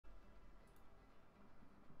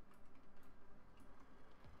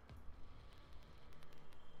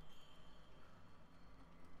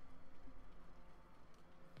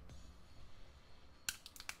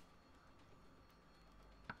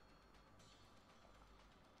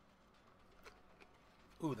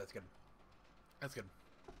Ooh, that's good. That's good.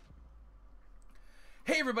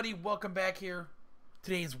 Hey everybody, welcome back here.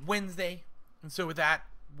 Today is Wednesday, and so with that,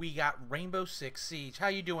 we got Rainbow Six Siege. How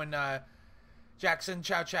you doing, Jackson?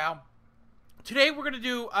 Chowchow. Today we're gonna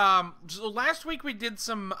do. So last week we did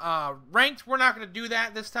some ranked. We're not gonna do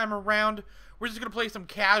that this time around. We're just gonna play some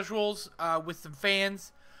casuals with some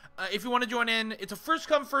fans. If you want to join in, it's a first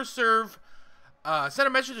come first serve. Send a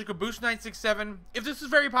message to Caboose967. If this is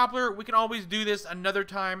very popular, we can always do this another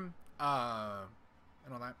time.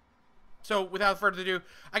 And all that. So, without further ado,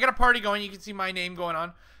 I got a party going. You can see my name going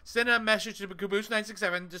on. Send a message to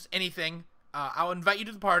Caboose967, just anything. I'll invite you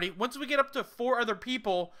to the party. Once we get up to 4 other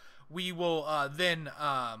people, we will then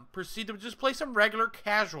proceed to just play some regular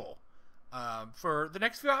casual for the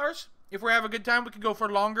next few hours. If we have a good time, we can go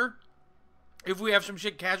for longer. If we have some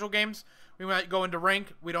shit casual games, we might go into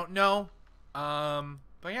rank. We don't know.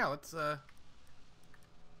 But yeah, let's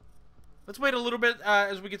wait a little bit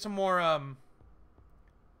as we get some more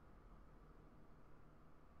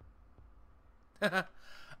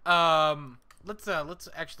let's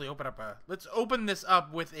actually open up let's open this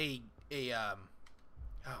up with oh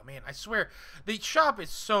man, I swear the shop is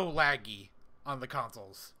so laggy on the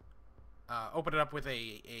consoles. Open it up with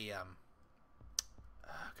oh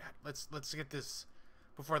god, let's get this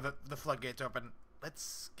before the floodgates open.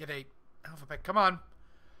 Let's get a alphabet. Come on.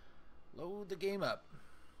 Load the game up.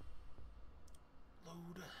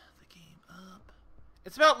 Load the game up.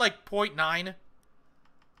 It's about like 0.9.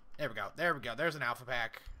 There we go. There we go. There's an alpha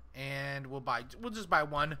pack. And we'll just buy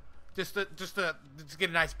one. Just to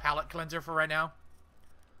get a nice palette cleanser for right now.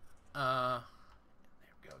 There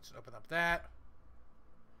we go. Let's open up that.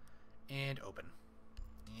 And open.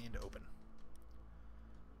 And open.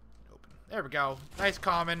 And open. There we go. Nice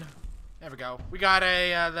common. There we go. We got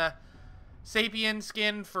the Sapien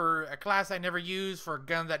skin for a class I never use for a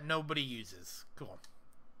gun that nobody uses. Cool.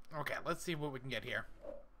 Okay, let's see what we can get here.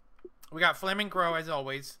 We got Flaming Crow as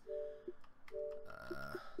always.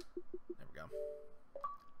 There we go.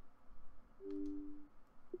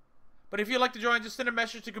 But if you'd like to join, just send a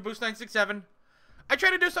message to Caboose967. I try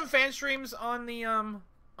to do some fan streams on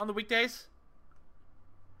the weekdays.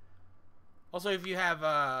 Also, if you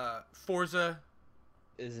have Forza.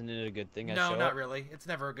 Isn't it a good thing? No, not really. It's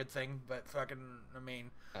never a good thing, but fucking, I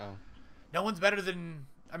mean, oh, no one's better than.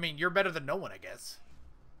 I mean, you're better than no one, I guess.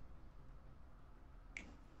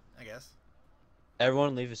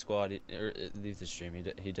 Everyone leave a squad or leave the stream.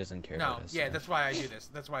 He doesn't care. No, about us, yeah, so. that's why I do this.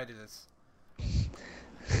 That's why I do this.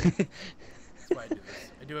 That's why I do this.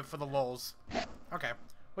 I do it for the lulz. Okay,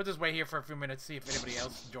 we'll just wait here for a few minutes, see if anybody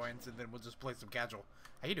else joins, and then we'll just play some casual.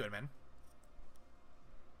 How you doing, man?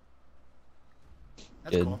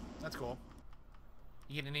 That's Good. cool. That's cool.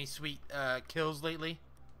 You getting any sweet kills lately?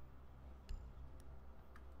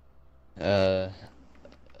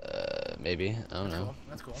 Maybe. I don't know. Cool.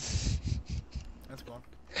 That's cool. That's cool.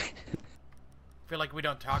 I feel like we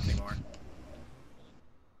don't talk anymore.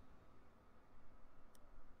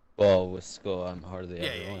 Well, with school, I'm hardly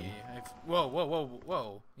ever on. Yeah.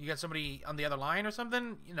 Whoa. You got somebody on the other line or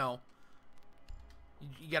something? You know,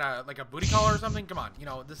 you got like a booty call or something? Come on, you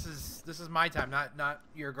know, this is my time, not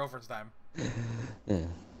your girlfriend's time. Yeah.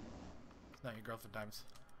 It's not your girlfriend times.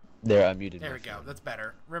 There, I muted. There we go. That's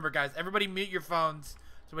better. Remember, guys, everybody mute your phones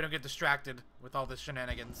so we don't get distracted with all this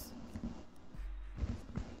shenanigans.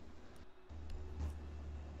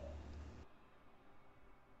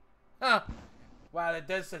 Huh. Wow, that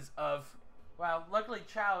does says of. Wow, luckily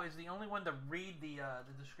Chow is the only one to read the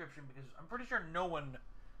description, because I'm pretty sure no one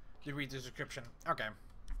did read the description. Okay.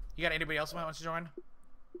 You got anybody else who wants to join?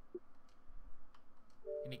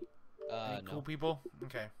 Any cool no. people?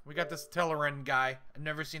 Okay. We got this Telleran guy. I've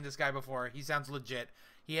never seen this guy before. He sounds legit.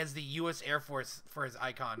 He has the U.S. Air Force for his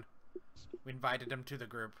icon. We invited him to the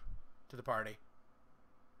group, to the party.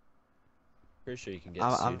 Pretty sure you can get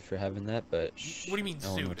sued for having that, but what do you mean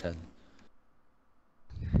sued?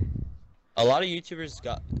 A lot of YouTubers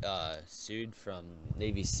got sued from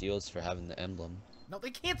Navy SEALs for having the emblem. No,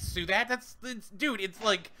 they can't sue that. Dude, it's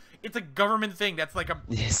like, it's a government thing. That's like a...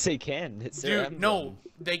 Yes, they can. It's their emblem. No,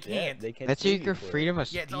 they can't. Yeah, they can. That's your freedom of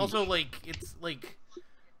speech. Yeah, it's also like,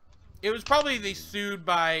 it was probably they sued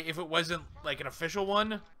by, if it wasn't like an official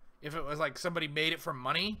one, if it was like somebody made it for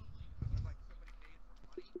money.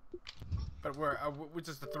 But we're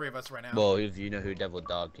just the 3 of us right now. Well, if you know who Devil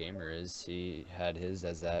Dog Gamer is, he had his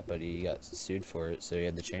as that, but he got sued for it, so he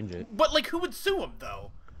had to change it. But like, who would sue him though?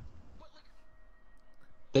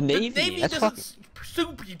 The Navy. The Navy doesn't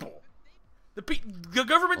sue people. The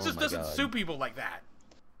government just doesn't sue people like that.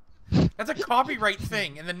 That's a copyright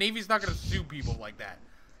thing, and the Navy's not gonna sue people like that.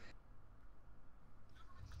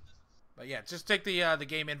 But yeah, just take the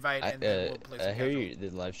game invite and then we'll play some I hear casual. you, the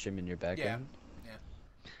live stream in your background. Yeah.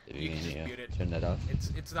 You can just mute it. Turn that off.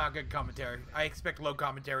 It's not good commentary. I expect low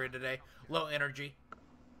commentary today. Low energy.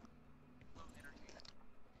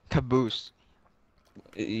 Caboose.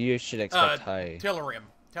 You should expect high Tellurium.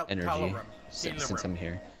 energy since I'm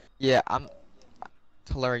here. Yeah, I'm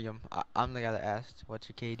Tellurium. I'm the guy that asked, what's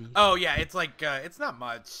your KD? Oh yeah, it's like it's not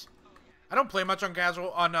much. I don't play much on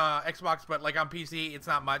casual on Xbox, but like on PC, it's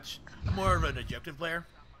not much. I'm more of an objective player.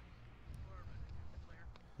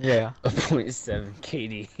 Yeah. A 0.7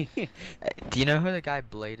 KD. Do you know who the guy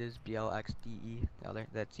Blade is? BLXDE? The other,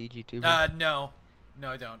 that CG tuber? No,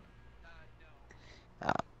 I don't.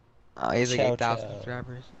 He's like Chow 8,000 Chow.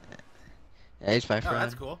 subscribers. Yeah, he's my friend. Oh,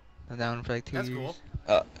 that's cool. I've known him for like 2 That's years.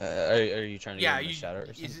 cool. Are you trying to Yeah, give him a shout out or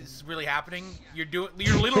something? is this really happening? You're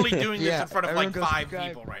literally doing this Yeah, in front of like everyone go 5 subscribe.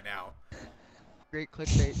 people right now. Great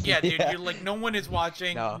clickbait. Yeah, dude, Yeah. you're like no one is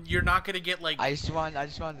watching. No. You're not gonna get like. I just wanted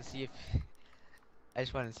to see if. I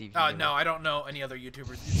just wanted to see if. Oh no, I don't know any other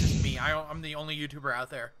YouTubers. It's just me. I'm the only YouTuber out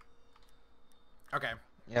there. Okay.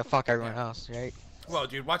 Yeah, fuck everyone else, right? Well,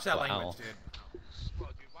 dude, watch that Wow. language, dude.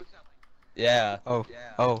 Yeah. Oh.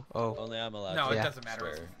 Only I'm allowed No, to it Yeah. doesn't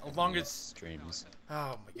matter. swear As long in as. streams.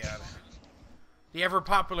 Oh my god. The ever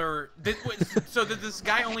popular. So did this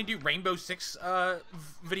guy only do Rainbow Six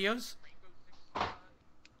videos?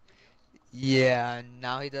 Yeah,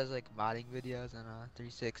 now he does like modding videos on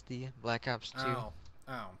 360, Black Ops 2. Oh,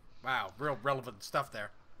 wow, real relevant stuff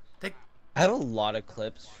there. I have a lot of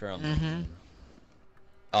clips from Mhm.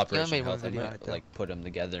 Operation made one Health. I video might out, though. like put them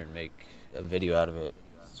together and make a video out of it.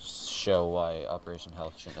 Show why Operation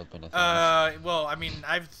Health shouldn't have been a thing. Well, I mean,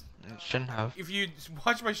 Shouldn't have. if you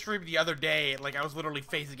watch my stream the other day, like I was literally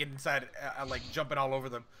facing it inside, like jumping all over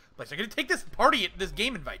the place. I'm gonna take this this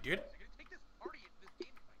game invite, dude.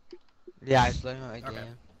 Yeah, I was learning my Okay.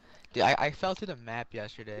 game. Dude, I fell through the map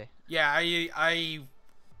yesterday. Yeah, I I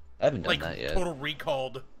haven't done like that yet. total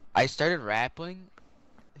recalled. I started rappling.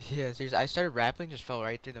 Yeah, seriously, I started rappling, just fell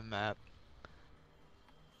right through the map.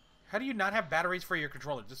 How do you not have batteries for your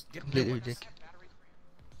controller? Just get new Completely ones. ridiculous.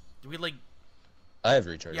 Do we like? I have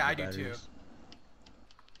rechargeable Yeah, I do batteries. too.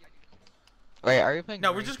 Wait, are you playing?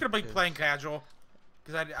 No, we're ranked? just gonna be 'Cause- playing casual,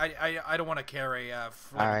 because I don't want to carry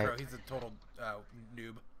Flaming Alright. Crow. He's a total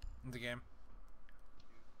noob in the game.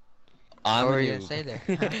 I'm What were a you gonna noob. say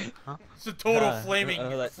there? Huh? It's a total flaming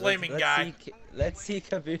let's guy. Let's see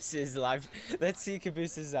Caboose's live. Let's see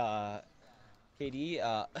Caboose's KD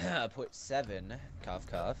 0.7 cough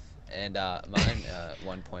cough and mine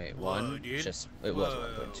 1.1. Whoa, dude. Just it was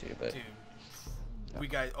Whoa, 1.2, but dude. We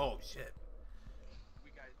got. Oh shit.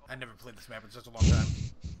 I never played this map in such a long time.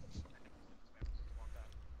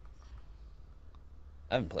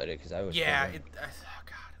 I haven't played it because I was. Yeah, struggling. oh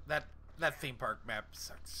god, that theme park map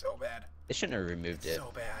sucked so bad. They shouldn't have removed it.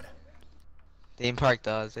 So bad. Theme park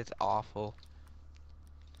does. It's awful.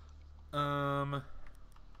 Chowchow,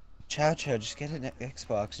 just get an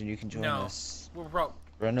Xbox and you can join No. us. We're pro.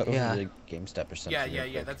 Run over Yeah. to GameStop or something. Yeah.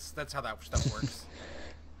 real quick. That's how that stuff works.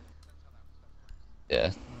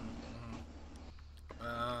 Yeah.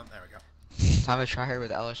 There we go. Time to try her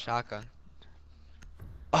with Ella's shotgun.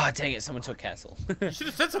 Oh dang it! Someone took Castle. You should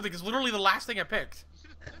have said something. It's literally the last thing I picked.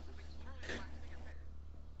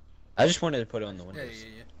 I just wanted to put it on the Yeah. windows.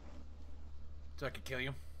 So I could kill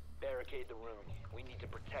you. Barricade the room. We need to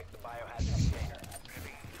protect the biohazard container.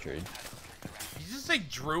 Druid. Did you just say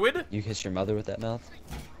druid? You kiss your mother with that mouth?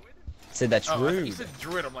 Said that's Oh, I thought rude. you said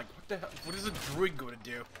druid. I'm like, what the hell? What is a druid going to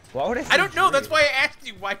do? Why would I? I say don't know. That's druid? why I asked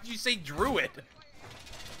you. Why did you say druid?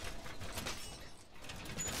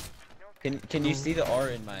 Can you see the R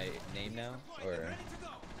in my name now? Or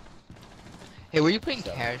Hey, were you playing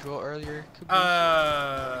So- casual earlier? Caboose?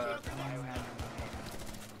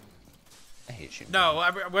 I hate shooting. No,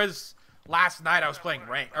 I was last night. I was playing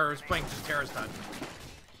rank, or I was playing just terrorist hunt.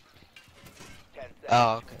 10 seconds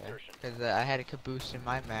Oh, to okay. insertion. Because I had a caboose in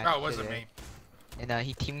my match. Oh, it wasn't today. me. And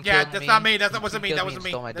he team Yeah, killed that's me. not me. That He wasn't team me. That killed wasn't and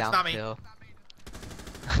me. stole my That's down not me. kill.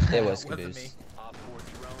 It was Wasn't Caboose. me. Op 4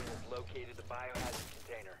 drone has located the biohazard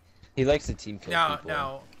container. He likes to team kill No, people.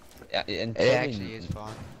 no. Yeah, and It actually is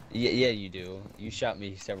fun. Yeah, you do. You shot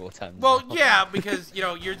me several times. Well, now. yeah, because you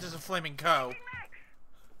know you're just a flaming co.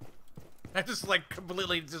 I just like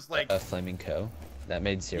completely just like. A flaming co. That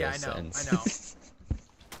made zero Yeah, I know, sense. I know.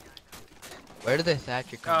 Where did the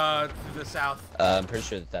Thatcher come To the south. I'm pretty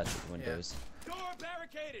sure that that's Windows. Door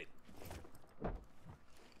barricaded. from?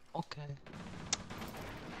 Okay.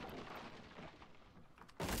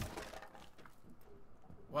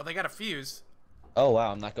 Well, they got a fuse. Oh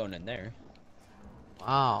wow, I'm not going in there.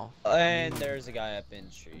 Wow. And there's a guy up in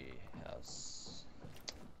tree house.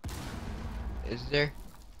 Is there?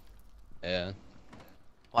 Yeah.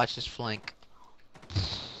 Watch this flank.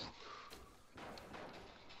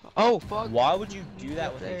 Oh fuck! Why would you do that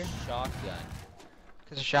Up with there. a shotgun?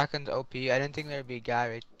 Cause the shotgun's OP. I didn't think there'd be a guy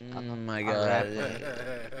right on Oh the my on god. ramp.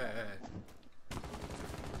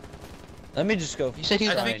 Let me just go. You said he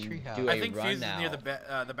was I in think- treehouse. do I a think run Fuse is now. near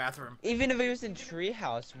the bathroom. Even if he was in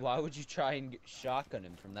treehouse, why would you try and shotgun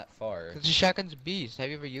him from that far? Cause the shotgun's a beast. Have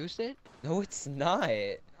you ever used it? No, it's not.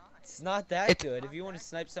 It's not that It's- good. If you want to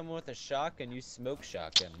snipe someone with a shotgun, use smoke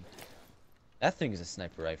shotgun. That thing is a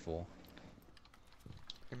sniper rifle.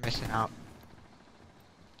 You're missing out.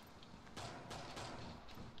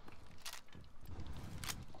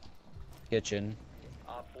 Kitchen.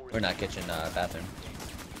 Op 4 Or not kitchen, bathroom.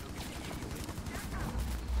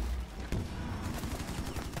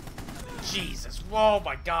 Jesus. Oh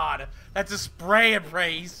my god. That's a spray and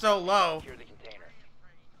pray. He's so low. secure the container.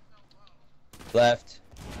 Left.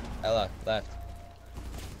 Ella, left.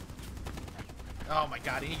 Oh my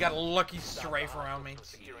god. He got a lucky strafe around me.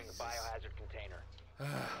 Securing the Jesus. biohazard container.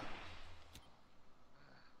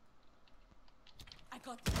 I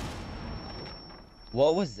got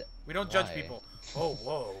What was that? We don't judge Why? people. Oh,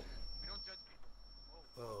 whoa. We don't judge people.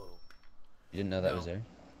 Whoa. You didn't know that No. was there?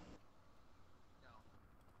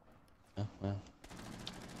 Oh, well.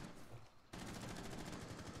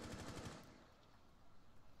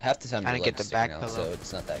 Half the time Trying your to get leg's the back sticking out, pillow. so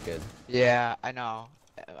it's not that good. Yeah, I know.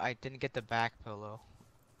 I didn't get the back pillow.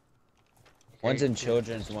 One's in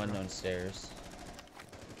children's, one on stairs.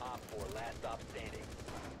 Op 4, last stop standing.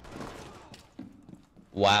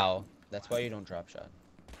 Wow. That's why you don't drop shot.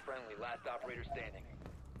 Friendly, last operator standing.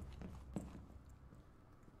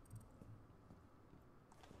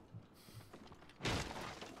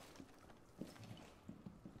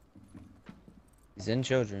 He's in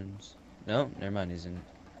children's. No, never mind, he's in...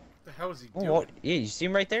 The hell is he Oh, doing? what? Yeah, you see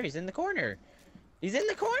him right there, he's in the corner. He's in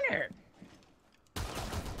the corner!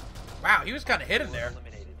 Wow, he was kind of hidden there.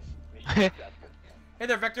 Eliminated. Mission successful. Hey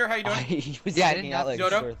there, Vector. How you doing? He was Yeah, I sticking didn't out know- like a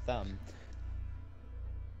Dodo? sore thumb.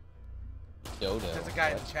 Dodo. There's a guy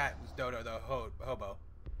in What? the chat who's Dodo, the hobo.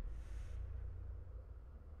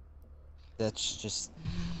 That's just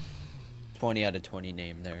 20 out of 20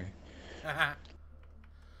 name there.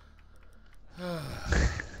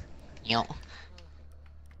 Yo.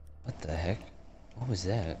 What the heck? What was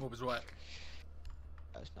that? What was what?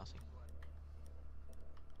 That's nothing.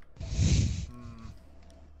 Hmm.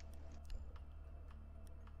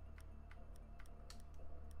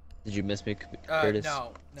 Did you miss me, Curtis?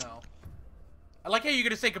 No. I like how you're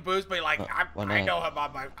gonna say caboose, but like why I not? know him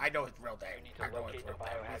on my. I know his real name. You need to I know his locate the real name.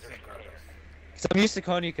 biohazard He's Curtis. container. So I'm used to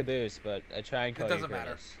calling you Caboose, but I try and call you doesn't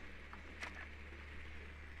matter. Curtis.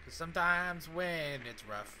 'Cause sometimes when it's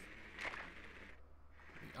rough,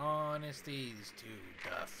 the honesty's too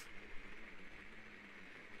tough.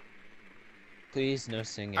 Please, no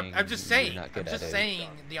singing. I'm just You're saying. not I'm good just at it. saying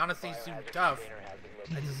the honesty's too Biohazard tough. container has been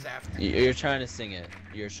I located. just have to. You're trying to sing it.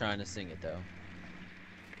 You're trying to sing it, though.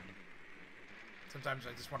 Sometimes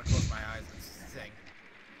I just want to close my eyes and sing.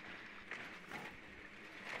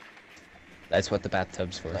 That's what the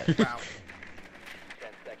bathtub's for. Wow, 10 seconds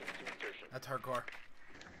to insertion. that's hardcore.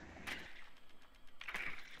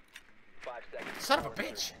 5 seconds. Son of a before bitch.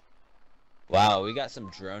 insertion. Wow, we got some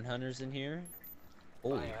drone hunters in here.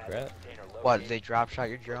 Holy Biohazard crap. container What? located. They drop shot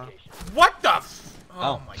your drone? Location. What the?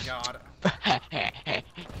 Oh Oh. my god.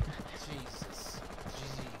 Jesus.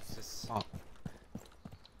 Oh.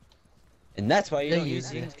 And that's why you They don't use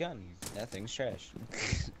use it. Ying's gun. That thing's trash.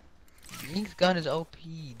 Ying's gun is OP,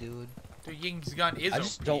 dude. Dude, Ying's gun is I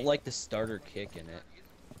just OP. don't like the starter kick in it.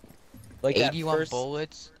 Like that 81 first...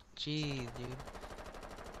 bullets? Jeez, dude.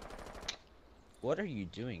 What are you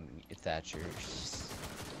doing, Thatcher?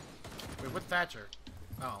 Wait, what's Thatcher?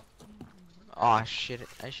 Oh. Aw, shit.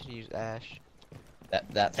 I should use Ash. That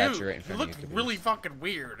Dude, Thatcher right in he front looked of you. Caboose. really fucking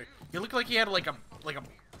weird. He looked like he had like a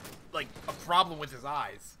problem with his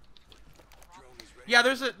eyes. Yeah,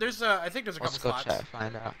 there's a I think there's a Let's couple go spots. chat,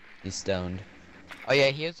 find out. He's stoned. Oh yeah,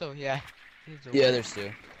 he has the, yeah. He has the, Yeah, there's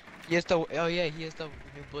two. He has the, oh yeah, he has the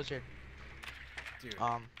new Blizzard, Dude.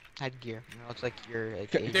 headgear. You know, it's like your,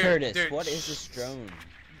 like, Dude, Curtis, dude, what is this drone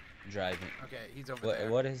driving? Okay, he's over there.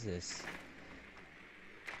 What is this?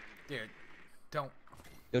 Dude, don't.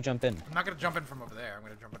 Go jump in. I'm not gonna jump in from over there. I'm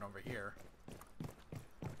gonna jump in over here.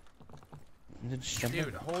 Just jump Dude,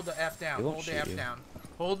 in. hold the F down. He won't Hold the shoot F you. down.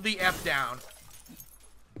 Hold the F down.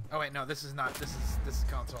 Oh wait, no, this is not. This is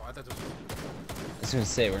console. I thought this was. I was gonna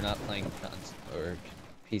say we're not playing console or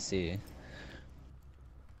PC.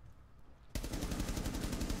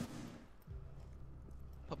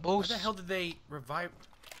 What the hell did they revive?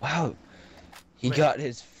 Wow, he Wait. got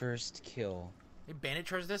his first kill. Hey, Bandit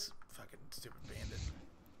charged this? Fucking stupid Bandit.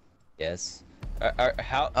 Yes.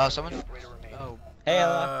 How? Oh, someone. Operator remaining. Oh, Hey,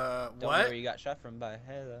 Ella. Don't know What? where you got shot from by.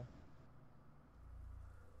 Hey, Ella.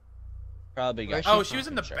 Probably got. Where's Oh, she she was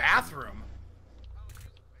in the Sure. bathroom.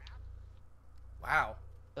 Wow.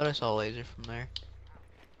 thought I saw a laser from there.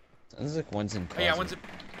 This is like one's in. Oh, yeah, one's.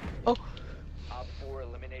 Oh, Op 4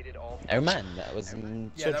 eliminated all. Never mind. That was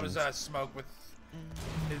in. Yeah, that was Surgeons. Smoke with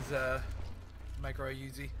his micro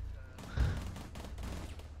Uzi.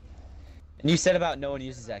 And you said about no one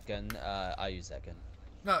uses that gun. I use that gun.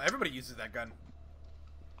 No, everybody uses that gun.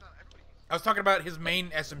 I was talking about his main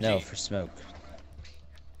SMG. No, for smoke.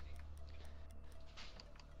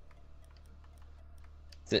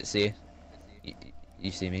 See?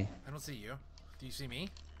 You see me? I don't see you. Do you see me?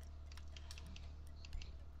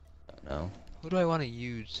 No. who do I want to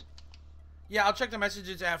use? Yeah, I'll check the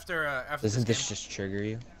messages after Doesn't this this game. just trigger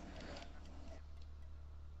you?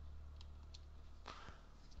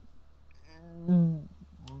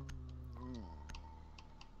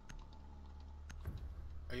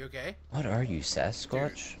 Are you okay? What are you,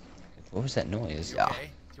 Sasquatch? What was that noise? You Yeah.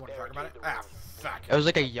 okay? Do you want to talk about it? Ah, fuck. It was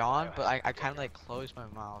like a yawn, but I kind of like closed my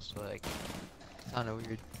mouth, so like, it's kind of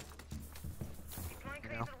weird. You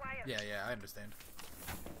know? Yeah, I understand.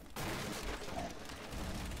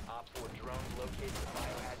 Op 4 drones located the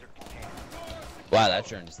biohazard container. Wow, that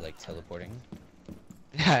drone is like teleporting.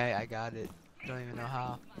 Yeah, I got it. Don't even know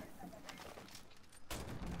how.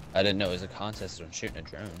 I didn't know it was a contest on shooting a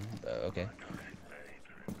drone, but okay.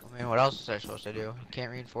 I mean, what else was I supposed to do? You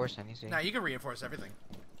can't reinforce anything. Now you can reinforce everything.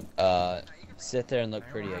 Sit there and look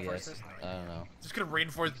Now, pretty, I reinforce guess. this? I don't know. Just gonna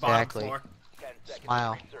reinforce Exactly. bottom floor. 10 seconds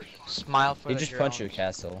Smile. to insertion. Smile for You the just punch your drones.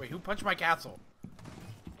 castle. Wait, who punched my castle?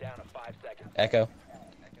 Down to 5 seconds. Echo.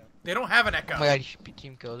 They don't have an echo. Oh my god, you should be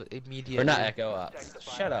team killed immediately. Or not Echo, Protect the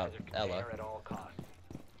shut up, biohazard Ella. container at all costs.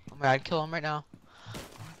 Oh my god, kill him right now.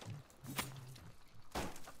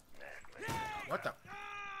 What the?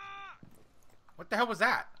 What the hell was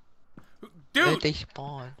that? Where Dude, did they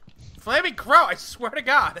spawn? Flaming Crow! I swear to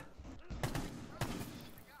God.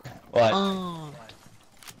 What? Oh.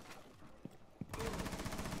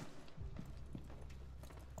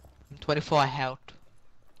 I'm 24 health.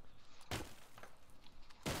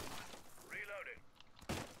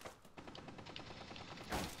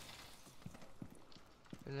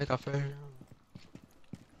 Like a fish.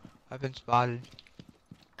 I've been spotted.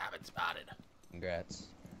 I've been spotted. Congrats.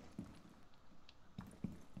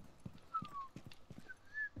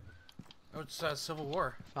 Oh, it's Civil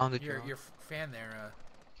War. Found the Your drone. your fan there.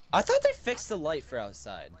 I thought they fixed the light for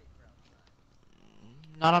outside.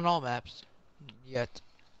 Not on all maps. Yet.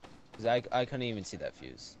 Cause I couldn't even see that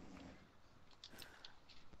fuse.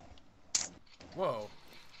 Whoa.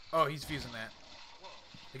 Oh, he's fusing that.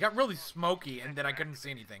 It got really smoky, and then I couldn't see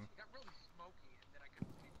anything.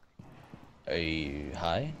 Are you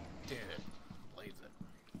high? Dude, blaze it.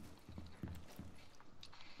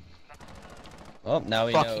 Well, now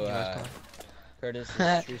we Fucking know US Curtis'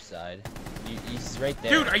 true side. He's right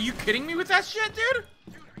there. Dude, are you kidding me with that shit, dude?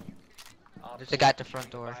 Op There's a guy at the front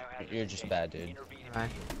door. biohazard You're just bad, dude. intervene Right.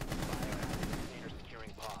 immediately. Biohazard container securing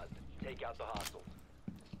pods. Take out the hostiles.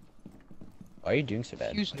 Why are you doing so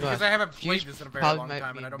bad? Fuse Because must. I haven't Fuse played this in a very probably long might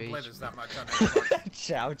time, be and I don't play base. this that much on Xbox.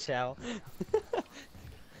 Chow chow.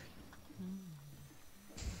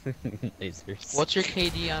 Lasers. What's your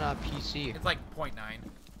KD on a PC? It's like 0.9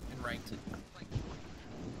 in ranked.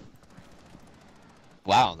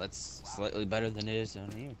 Wow, that's slightly better than it is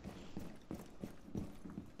on you.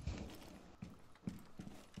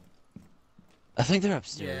 I think they're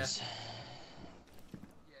upstairs.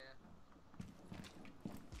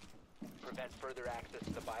 Prevent further access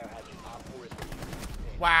to the biohazard. Op 4 is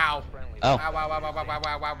defusing. Wow. Friendly. Oh. Wow, wow, wow, wow, wow, wow,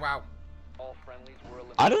 wow, wow, wow. All friendlies were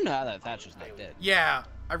eliminated. I don't know how that Thatcher's not dead. Yeah,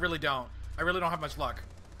 I really don't. I really don't have much luck.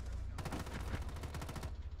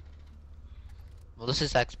 Well, this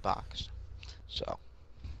is Xbox. So.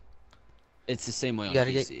 It's the same way on You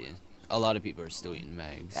gotta PC. A lot of people are still eating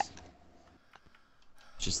mags.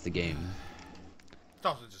 Just the game. It's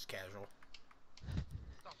also just casual.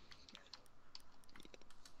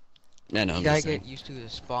 I know. You I'm gotta just saying. get used to the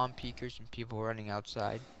spawn peekers and people running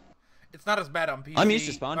outside. It's not as bad on PC. I'm used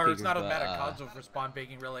to spawn or it's peekers, not as but, bad on console for spawn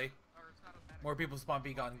peeking, really. More people spawn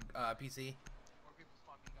peek on PC.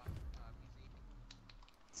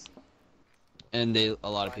 And a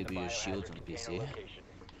lot of Find the people use biohazard shields on container PC. location.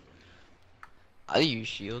 I use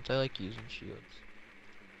shields. I like using shields.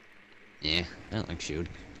 Yeah, I don't like shield.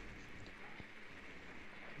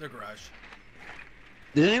 The garage.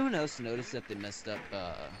 Did anyone else notice that they messed up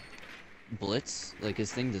Blitz? Like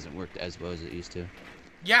his thing doesn't work as well as it used to.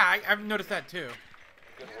 Yeah, I've noticed that too.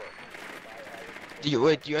 Good work. Biohazard Do you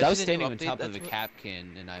wait? Do you I was see the new standing on update top of a that's cap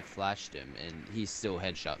can and I flashed him, and he still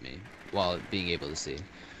headshot me while being able to see.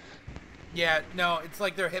 Yeah, no, it's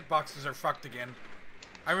like their hitboxes are fucked again.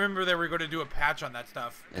 I remember they were going to do a patch on that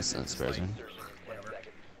stuff. That's and not it's just like, surprising. whatever.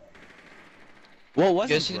 Well, it You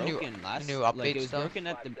wasn't guys see the broken last. new Like update it was stuff? broken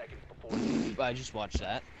at the. I just watched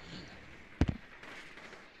that.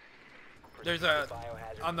 There's a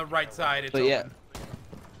on the right side. It's But yeah.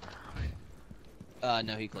 open.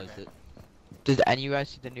 No, he closed it. Did any of you guys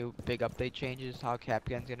see the new big update changes? How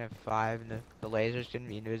Capgun's gonna have 5 and the laser's gonna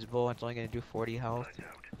be invisible and it's only gonna do 40 health.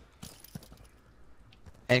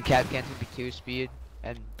 And Capgun's gonna be 2 speed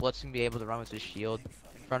and Blitz gonna be able to run with his shield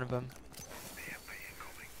in front of him.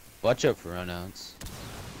 Watch out for runouts.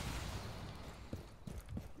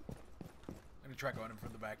 Let me try going in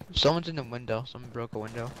from the back. Someone's in the window. Someone broke a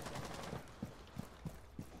window.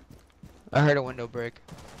 I heard a window break.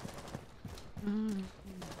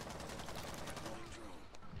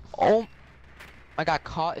 Oh, I got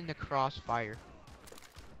caught in the crossfire.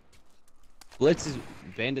 Blitz is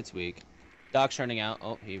Bandit's weak. Doc's running out.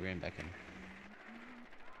 Oh, he ran back in.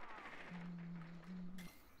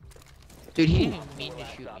 Dude, he didn't even mean to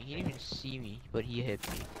shoot me. He didn't even see me, but he hit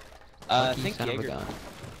me. I Lucky think son of a Jaeger. gun.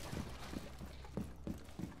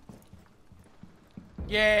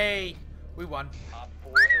 Yay! We won. Op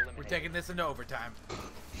 4 We're eliminated. taking this into overtime.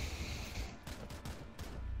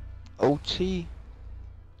 OT.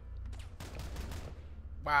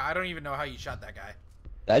 Wow, I don't even know how you shot that guy.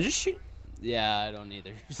 Did I just shoot? Yeah, I don't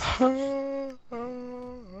either.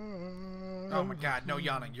 Oh my god, no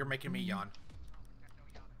yawning. You're making me yawn.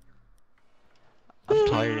 I'm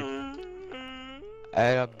tired. I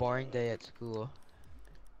had a boring day at school.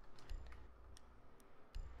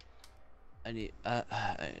 I need.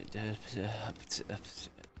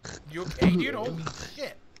 You okay, dude? Holy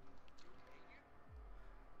shit.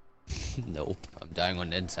 Nope, I'm dying on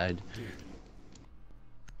the inside.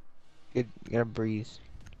 Good, gotta breathe.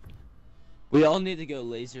 We all need to go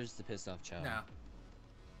lasers to piss off Chow. No.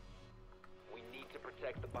 We need to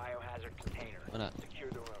protect the biohazard container. Why not? Secure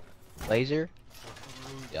the room. Laser?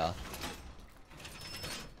 Yeah.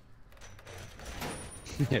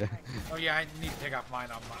 Oh yeah, I need to take off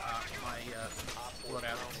mine on my Op 4 loadout.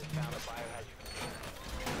 drone has found a biohazard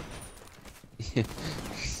container.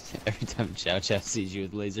 Every time Chowchow sees you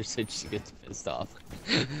with laser switch, she gets pissed off.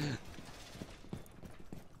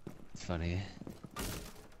 It's funny.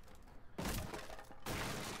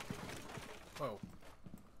 Whoa.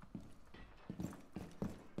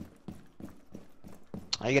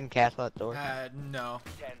 Are you getting cast out that door? No.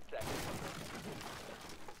 10 seconds.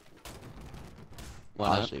 Why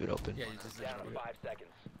I'll not? just leave it open. Yeah, you just Down to 5 seconds.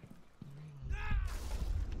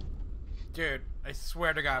 Dude, I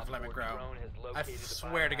swear to God, Op 4 Fleming drone Crow. has I located the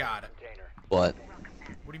swear to biohazard God. container. What?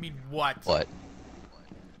 What do you mean, what? What?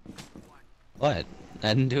 What?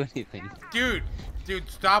 I didn't do anything. Dude,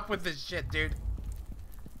 stop with this shit, dude.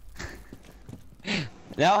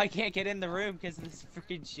 Now I can't get in the room because of this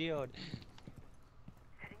freaking shield.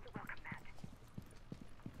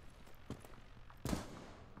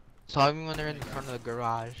 Saw me when they're in front of the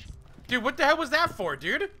garage. Dude, what the hell was that for,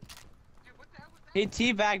 dude? He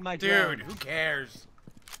teabagged my Dude, drone. who cares?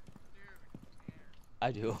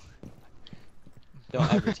 I do.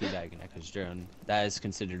 Don't ever teabag an Echo's drone. That is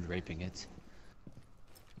considered raping it.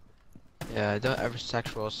 Yeah, don't ever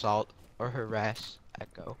sexual assault or harass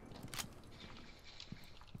Echo.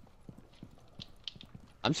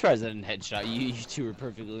 I'm surprised I didn't headshot you. You two were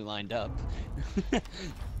perfectly lined up. I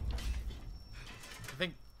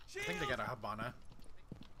think they got a Habana.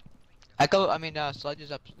 Echo, I mean, Sludge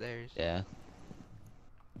is upstairs. Yeah.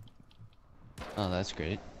 Oh, that's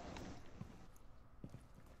great.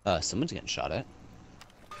 Someone's getting shot at.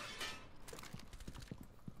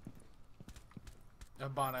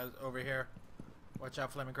 Habana is over here. Watch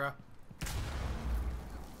out, Fleming Crow.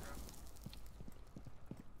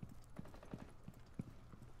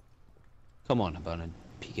 Come on, Habana.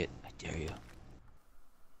 Peek it. I dare you.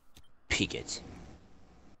 Peek it.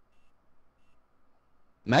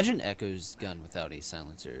 Imagine Echo's gun without a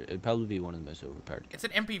silencer. It'd probably be one of the most overpowered. It's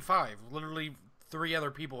an MP5. Literally 3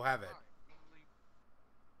 other people have it.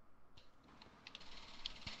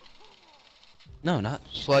 No, not.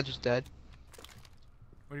 Sludge is dead.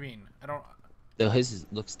 What do you mean? I don't... Though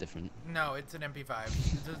looks different. No, it's an MP5.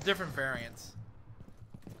 It's different variants.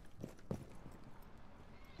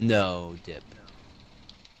 No, dip.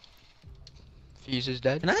 Fuse is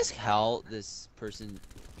dead. Can I ask how this person...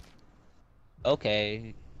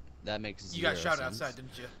 Okay, that makes You got zero shot sense. outside,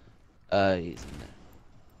 didn't you? He's in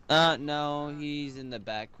there. No, he's in the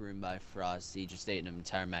back room by Frost. He just ate an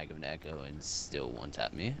entire mag of an Echo and still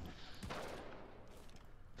one-tapped me.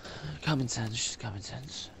 Common sense, common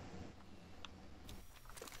sense.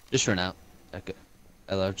 Just run out. Okay.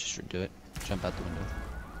 Hello, just do it. Jump out the window.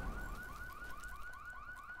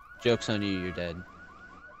 Joke's on you, you're dead.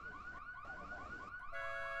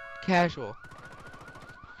 Casual.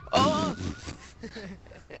 Oh!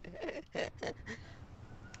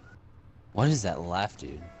 What is that laugh,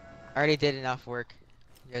 dude? I already did enough work.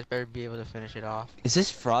 You guys better be able to finish it off. Is this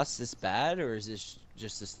frost this bad, or is this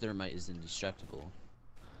just this thermite is indestructible?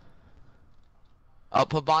 Oh,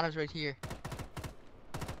 Pabana's right here.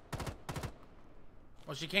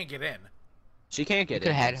 Well, she can't get in. She can't You get could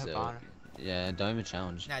in, have had so... Habana. Yeah, don't even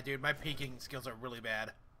challenge. Nah, dude, my peeking skills are really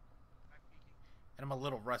bad. And I'm a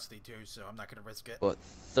little rusty, too, so I'm not gonna risk it. But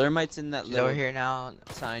thermite's in that She's little over here now.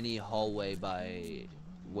 tiny hallway by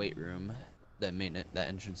weight room. That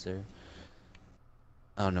entrance there.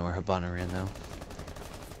 I don't know where Habana ran though.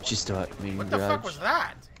 She's still at meeting What the garage. fuck was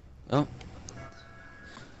that? Oh.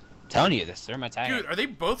 Telling you, this thermite's Dude, are they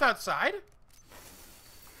both outside?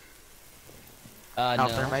 No, no.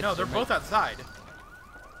 thermite- No, they're both outside.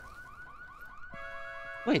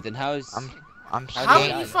 Wait, then how is... I'm How do you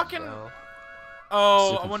scanning, fucking- so-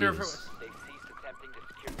 Oh, So I wonder if it confused. was... They've ceased attempting to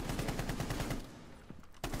secure.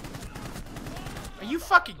 Are you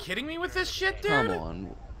fucking kidding me with this shit, dude? Come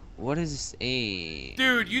on. What is a...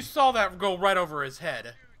 Dude, you saw that go right over his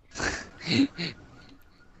head.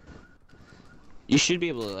 You should be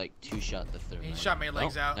able to, like, two-shot the thermite. He shot my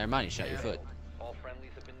legs out. Never mind, he shot your Yeah. foot. All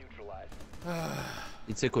friendlies have been neutralized.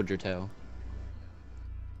 He tickled your toe.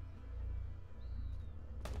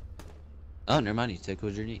 Oh, never mind, he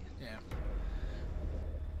tickled your knee. Yeah.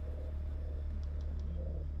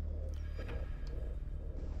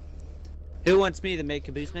 Who wants me to make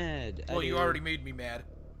Caboose mad? Well, you already made me mad.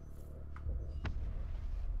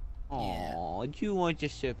 Aw, you want your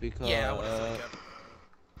sippy cup? Yeah, I want to fuck up.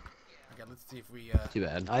 Okay, let's see if we, Too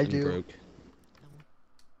bad. I I'm do. broke.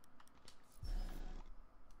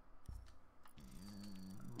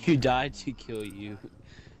 You died to kill you,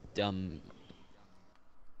 dumb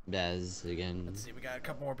Baz again. Let's see, we got a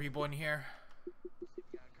couple more people in here.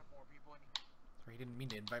 Sorry, he didn't mean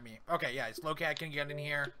to invite me. Okay, yeah, Slowcat can get in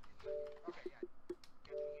here.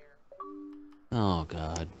 Oh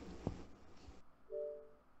god.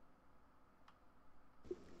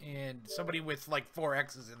 And somebody with like 4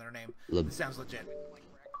 X's in their name. Lib- This sounds legit.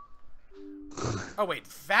 Oh wait,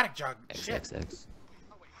 Fatic Jug. Shit. XXX.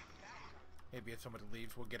 Maybe if somebody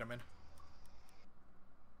leaves, we'll get him in.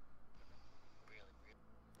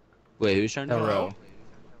 Wait, who's trying to Hello.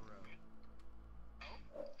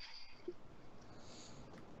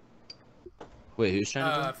 Wait, who's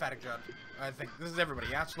trying to Fatic Jug. I think this is everybody.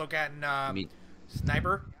 Yeah, Slowcat and Me.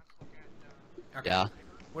 Sniper. Okay. Yeah.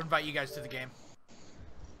 We'll invite you guys to the game.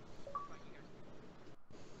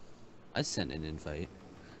 I sent an invite.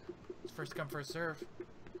 It's first come, first serve.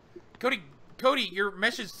 Cody, your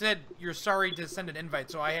message said you're sorry to send an invite,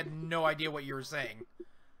 so I had no idea what you were saying.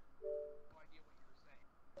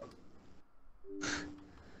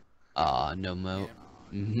 No mo.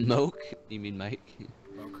 Moke? You mean Mike?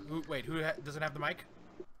 Wait, who doesn't have the mic?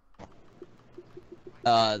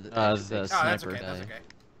 The Oh, sniper that's okay. guy. That's okay.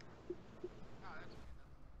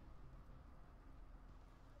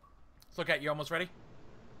 Look at you. Almost ready?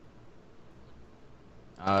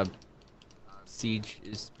 Siege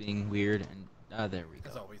is being weird, and there we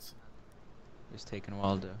As go. always. It's taking a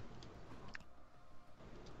while to.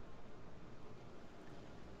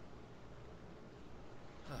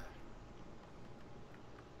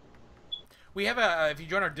 We have a. If you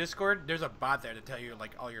join our Discord, there's a bot there to tell you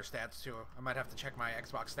like all your stats too. I might have to check my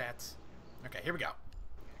Xbox stats. Okay, here we go.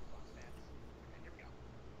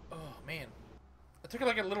 Oh man, I took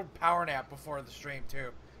like a little power nap before the stream too.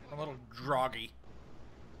 I'm a little groggy.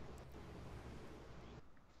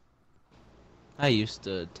 I used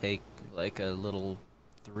to take like a little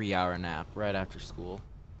 3-hour nap right after school.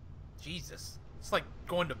 Jesus, it's like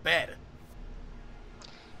going to bed.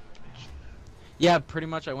 Yeah, pretty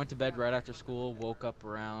much. I went to bed right after school, woke up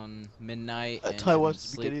around midnight, and That's how I was didn't at the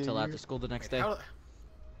sleep beginning of till the after year. school the next Wait, day.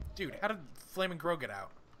 dude, how did Flaming Crow get out?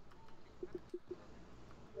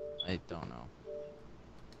 I don't know.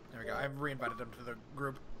 There we go. I've re-invited him to the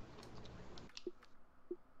group.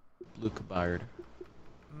 Luke Byard.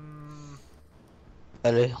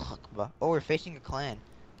 Oh, we're facing a clan.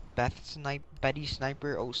 Betty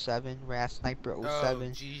Sniper 07, Raz Sniper 07,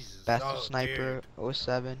 Oh Jesus. Best Oh, Sniper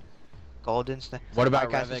 07, Golden Sniper. What about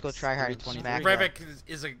Alright, guys, let's go Revix try hard. 323? Smack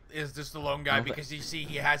Revik is just the lone guy Oh, but- because you see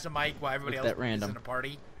he has a mic while everybody Look else at is random. in a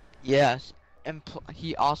party. Yes, and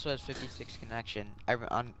he also has 56 connection.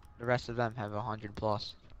 On the rest of them have 100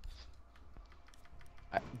 plus.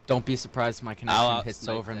 Don't be surprised if my connection I'll hits outsnipe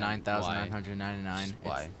over them. 9,999.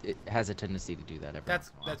 Why? It has a tendency to do that every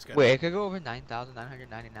That's once in a while. good. Wait, it could go over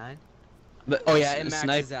 9,999. But Oh yeah, it Snipe-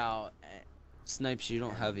 maxes out. Snipes, you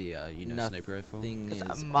don't have a sniper rifle.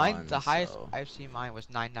 Cause mine, the highest I've seen mine was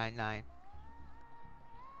 999.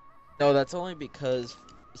 No, that's only because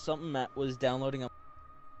something that was downloading on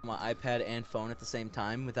my iPad and phone at the same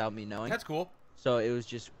time without me knowing. That's cool. So it was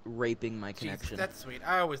just raping my Jeez, connection. that's sweet.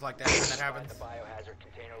 I always like that when that Find happens. the biohazard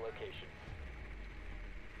container location.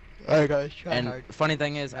 Alright guys, try And hard. funny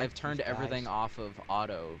thing is, Snipe I've turned these everything guys. off of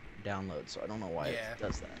auto download, so I don't know why Yeah. it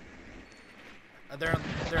does that. They're in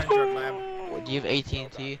drug lab. What, do you have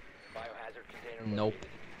AT&T? Biohazard container Nope.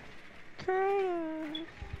 located.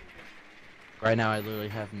 Right now, I literally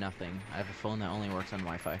have nothing. I have a phone that only works on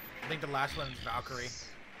Wi-Fi. I think the last one is Valkyrie.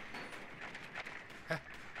 Huh.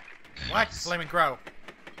 What? Flaming Crow.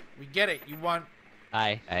 We get it. You want...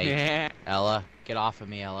 Hi. Hey. Ella, get off of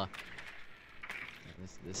me, Ella.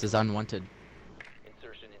 This is unwanted.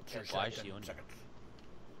 Insertion in 10 Why is seconds. she on? Second.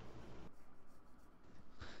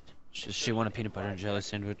 Does she want a peanut butter and jelly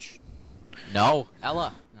sandwich? No,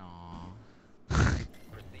 Ella. No. Proceed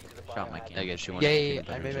to the Shot my biohazard cannon. I guess she wants Yeah, a yeah, peanut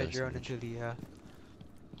yeah. I butter made and my jelly drone sandwich. into the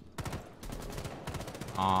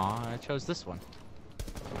Aw, I chose this one.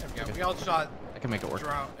 There we go. We all shot I can make it work.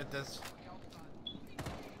 drone at this.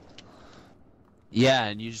 Yeah,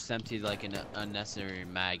 and you just emptied like an unnecessary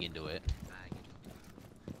mag into it.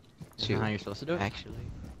 Is that how you're supposed to do it? actually.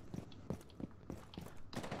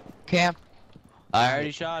 Camp. I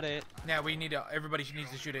already shot it. Now we need to... Everybody needs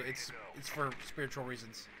to shoot it. It's for spiritual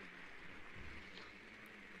reasons.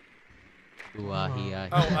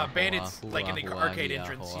 Oh, Bandit's like in the arcade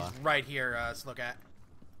entrance. He's right here, Slowcat.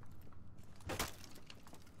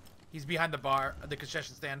 He's behind the bar, the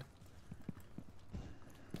concession stand.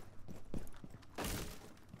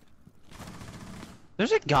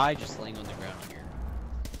 There's a guy just laying on the ground here.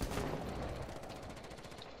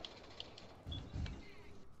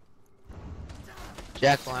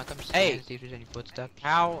 Jack, wanna come stand Hey. and see if there's any footsteps?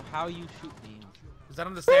 How you shoot me? Is that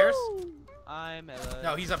on the stairs? I'm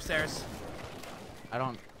No, he's upstairs. I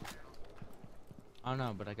don't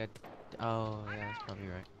know, but I got. Oh yeah, that's probably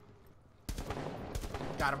right.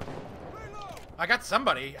 Got him. I got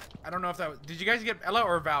somebody. I don't know if that was... Did you guys get Ella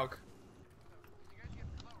or Valk?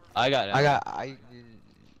 I got it. There's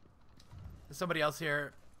There's somebody else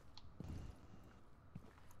here.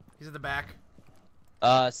 He's at the back.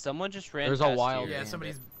 Someone just ran. There's a past wild here. Yeah,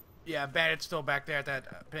 somebody's... Yeah, Bandit's still back there at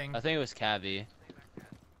that ping. I think it was Cavi.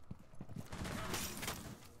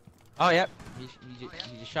 Oh yep,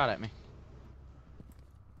 he just shot at me.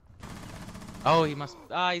 Oh, he must.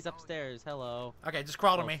 He's upstairs. Hello. Okay, just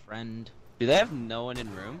crawl to Hello, me. friend. Do they have no one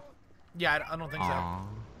in room? Yeah, I don't think so. Aw.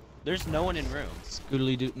 There's no one in room.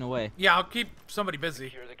 Scootily dooting away. Yeah, I'll keep somebody busy.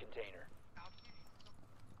 Secure the container.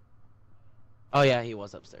 Oh yeah, he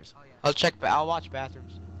was upstairs. I'll check. I'll watch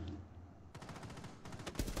bathrooms.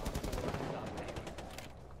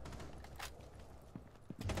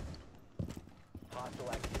 Hostile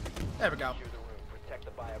activity. There we go. Secure the room. Protect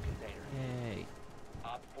the bio container. Yay.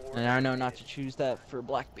 Op 4 And I know not to choose that for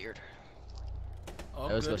Blackbeard. Oh,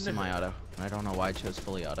 I was good supposed to in the hood. semi-auto. I don't know why I chose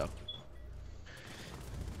fully auto.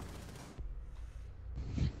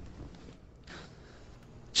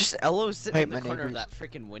 Just Elo's sitting Wait, in the my corner of neighbors.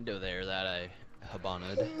 that freaking window there that I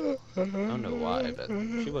habana'd. I don't know why, but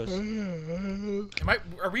she was.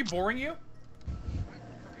 Are we boring you?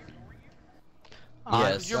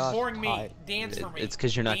 Yes. You're Josh, boring me. hi. Dance for me. It's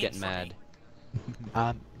because you're not Dance getting for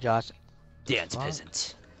mad. me. Josh. Dance What?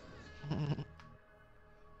 peasant.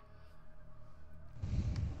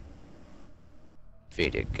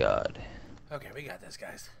 Faded God. Okay, we got this,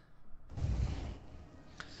 guys.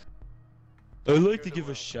 I'd like to give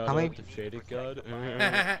a shout How many- out to Faded God.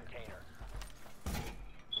 container.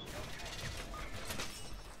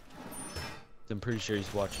 I'm pretty sure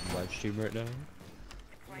he's watching live stream right now.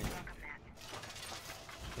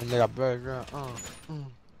 And they got burger.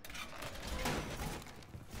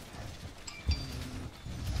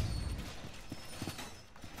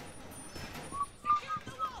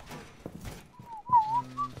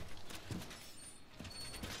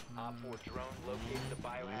 Op 4 drone located the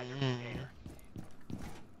biohazard container.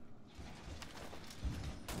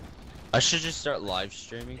 I should just start live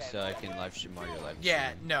streaming so I can live stream while you're live Yeah,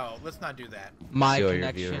 streaming. no, let's not do that. My See all your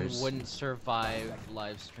connection viewers. wouldn't survive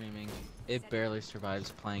live streaming. It barely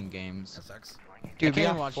survives playing games. That sucks. Dude, I we can't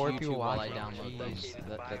have watch 4 YouTube people while I watching. download things.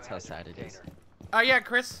 Jeez. That's how sad it is. Oh, yeah,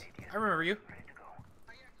 Chris. I remember you.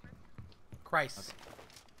 Christ.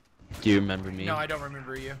 Do you remember me? No, I don't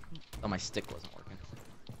remember you. Oh, my stick wasn't working.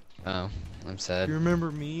 Oh, I'm sad.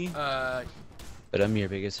 remember me? But I'm your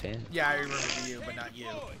biggest fan. Yeah, I remember you, but not you.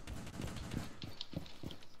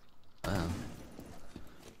 Wow.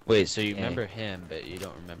 Wait, so you Yeah. remember him, but you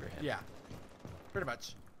don't remember him? Yeah, pretty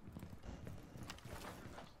much.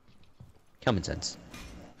 Common sense.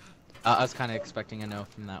 I was kind of expecting a no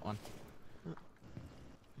from that one.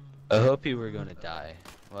 I hope you were gonna die.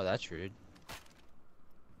 Well, that's rude.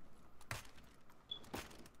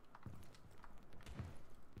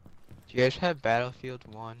 Do you guys have Battlefield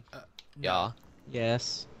 1? Yeah.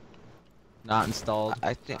 Yes. Not installed.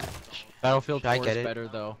 I think. Battlefield Should I 4 get is it? better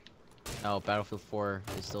though. No, Battlefield 4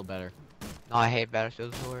 is still better. No, I hate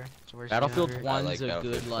Battlefield 4. It's the worst game Battlefield ever. 1's like a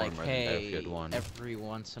Battlefield good 4 like, more than hey, Battlefield 1. every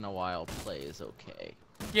once in a while play is okay.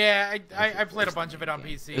 Yeah, I played a bunch of it on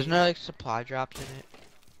PC. Isn't there like supply drops in it?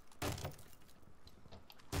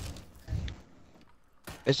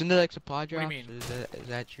 Isn't there like supply do you drops? mean? Is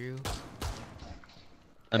that true?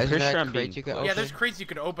 I'm Isn't pretty that sure I'm crates being you could close. Yeah, there's open? crates you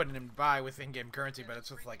could open and buy with in-game currency, but it's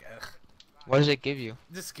just like, ugh. What does it give you?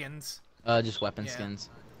 The skins. Just weapon Yeah. skins.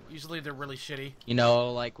 Usually they're really shitty. You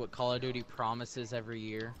know, like what Call of Duty promises every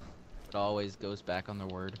year, but always goes back on their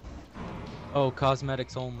word. Oh,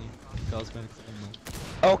 cosmetics only. Cosmetics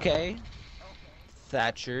only. Okay.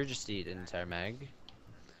 Thatcher, just eat an entire mag.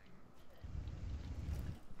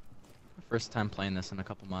 First time playing this in a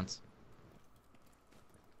couple months.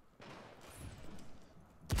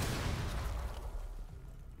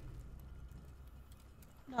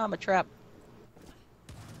 No, I'm a trap.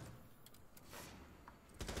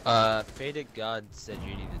 Faded God said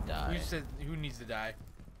you need to die. Who said who needs to die?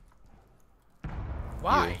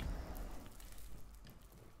 Why?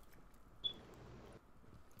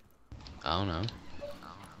 I don't know.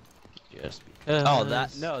 Just Oh,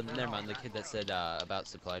 that no, never mind. The kid that said about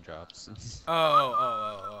supply drops.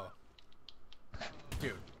 Oh.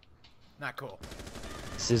 Dude, not cool.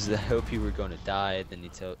 Says I hope you were going to die. Then he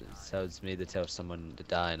tells me to tell someone to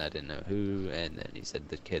die, and I didn't know who. And then he said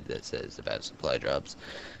the kid that says about supply drops.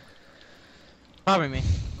 Probably me.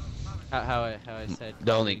 How I said. The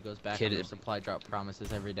Call of only Duty goes back kid on their it- supply drop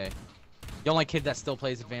promises every day. The only kid that still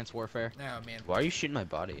plays Advanced Warfare. Oh man. Why are you shooting my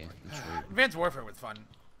body? That's rude. Advanced Warfare was fun.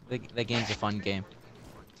 The game's a fun game.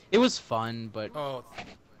 It was fun, but Oh,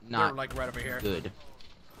 not they're like right over here. good.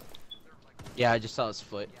 Yeah, I just saw his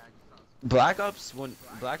foot. Black Ops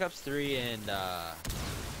 3 and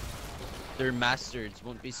their masters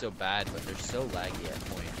won't be so bad, but they're so laggy at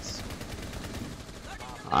points.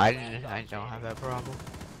 I don't have that problem.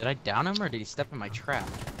 Did I down him or did he step in my trap?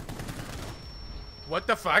 What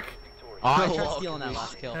the fuck? Oh, I tried stealing that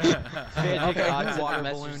last kill. Faded God sent water a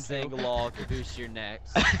message balloon saying too. lol, caboose your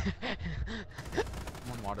next. One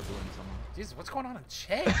water balloon someone. Jesus, what's going on in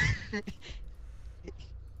chat?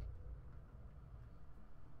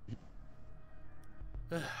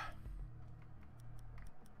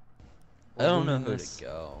 I don't know who Balloons. to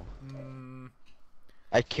go.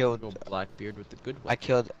 I killed. Little Blackbeard with the good I one.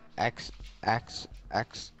 killed X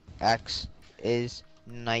is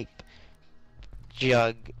Nipe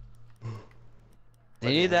Jug. They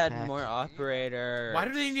need that Attack. more operator. Why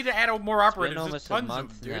do they need to add more It's been operators? almost There's a tons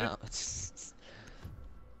month of them, dude. now.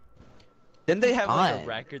 Didn't they have like a Fine.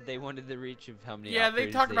 record they wanted to reach of how many? Yeah, they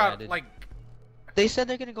operators talked about added? like They said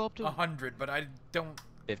they're gonna go up to. 100, but I don't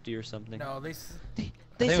 50 or something. know. They think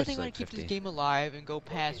said it's they want like to keep 50. this game alive and go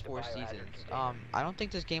past 4 seasons. I don't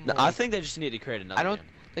think this game. No, Will, I think they just need to create another. I don't.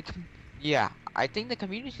 game. Yeah, I think the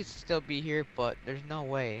community should still be here, but there's no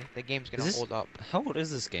way the game's gonna this- hold up How old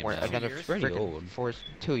is this game? for now? another years? Pretty freaking old.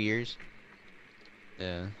 2 years.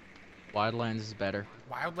 Yeah. Wildlands is better.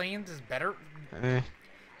 Wildlands is better. Eh.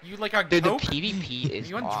 You like on Dude, the coke? PvP is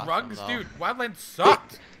you on awesome, drugs, though. dude? Wildlands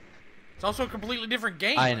sucked. It's also a completely different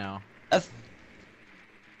game. I know.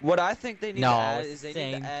 What I think they need No, to add it's is they the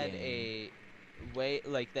need to same add game. a way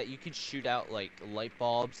like that you can shoot out like light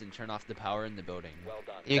bulbs and turn off the power in the building. Well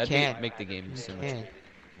done. You That'd can't. make the game so much. can't.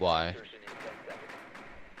 Why? Insertion in 10 seconds.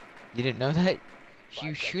 You didn't know that?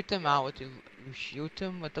 You shoot them out with you shoot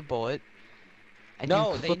them with the bullet, and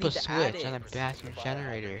No, you they flip a need to add switch on a it. bathroom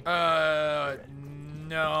generator.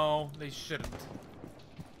 No, they shouldn't.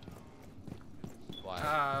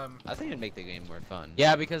 Why? I think it'd make the game more fun.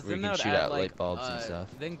 Yeah, because Where then you can they'd shoot add, out like, light bulbs and stuff.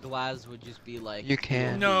 Then Glaz would just be like. You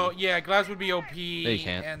can. No, yeah, Glass would be OP, you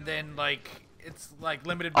can't. and then like it's like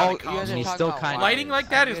limited by Oh, the you guys console. are He's talking still about kinda- Lighting like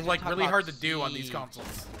that is You guys are like talking really about hard to do on these Siege.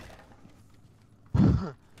 consoles.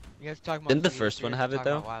 You guys talking about Didn't the Siege, first you one guys have it,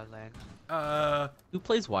 talking about Wildlands. Who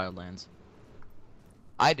plays Wildlands?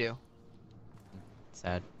 I do.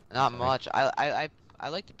 Sad. Not Sorry. much. I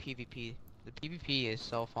like the PvP. The PvP is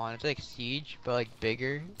so fun. It's like Siege, but like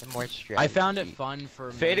bigger and more strategy. I found it fun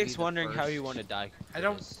for maybe Fadix the wondering how first, you want to die. I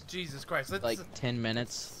don't. Jesus Christ. Let's. like 10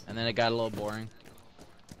 minutes, and then it got a little boring.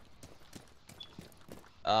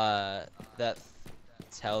 That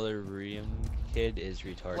Tellurium kid is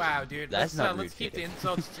retarded. Wow, dude. That's not Let's keep the rude,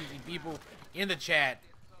 insults to the people in the chat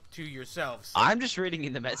to yourselves. I'm just reading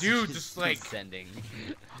in the messages just like- he's sending.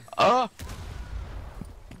 Oh!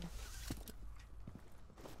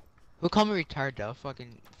 Who call me retarded? I'll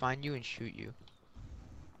fucking find you and shoot you.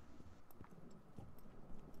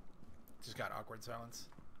 Just got awkward silence.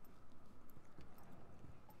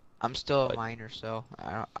 I'm still a What? minor, so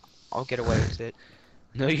I'll get away with it.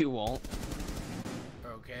 No, you won't.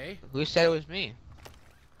 Okay. Who said it was me?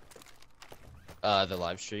 The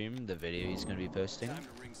live stream, the video he's gonna be posting.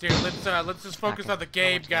 Dude, let's just focus on the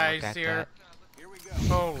game, guys. Here.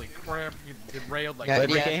 Holy crap! You derailed like. Yeah, But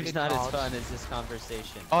the yeah, game's good not as calls. fun as this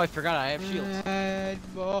conversation. Oh, I forgot I have shields. I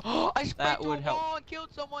sprayed That through would a help. wall and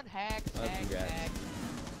killed someone. Hack, Oh, hack, congrats.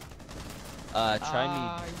 hack.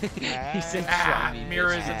 Try me. He said Ah, try me.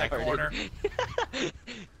 mirrors bitch. in the corner.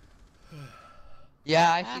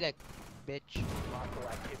 Yeah, I see that bitch. Hostile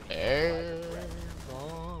activity. Secure the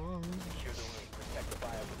room. Protect the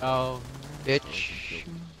biohazard. Oh, Bitch.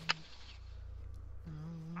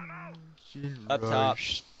 Up top.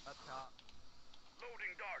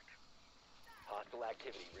 Hostile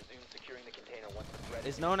activity. Resume securing the container once the threat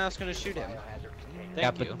Is no one else gonna shoot him? biohazard container.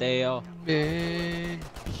 yeah, Thank you. but they Man.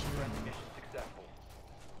 Mission successful.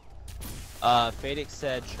 Fadix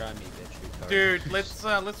said try me, bitch. Retarded. Dude, let's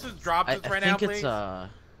just drop I, this I right think now, it's please.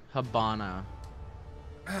 Habana.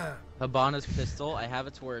 Habana's pistol. I have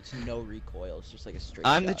it to where it's no recoil. It's just like a straight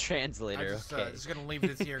I'm the shot. translator. I'm Okay. just gonna leave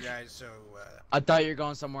this here, guys. So I thought you were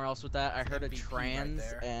going somewhere else with that. I heard a MVP right trans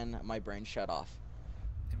there. and my brain shut off.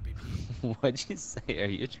 MVP. What'd you say? Are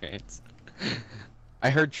you trans? I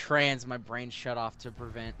heard trans, my brain shut off to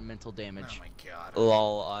prevent mental Oh damage. my god.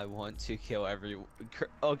 Lol, I want to kill everyone.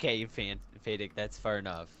 Okay, Fadic, that's far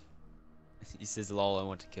enough. He says, lol, I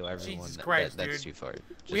want to kill everyone. Jesus Christ, that's dude. too far.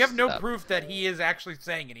 We Just have no stop. proof that he is actually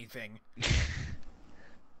saying anything.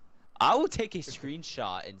 I will take a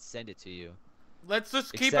screenshot and send it to you. Let's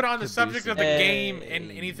just keep Except it on the subject of the Caboose. game and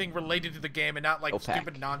Hey. anything related to the game and not like Opaque.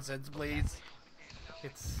 stupid nonsense, please.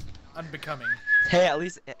 It's unbecoming. Hey, at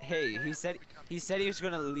least, hey, he said he was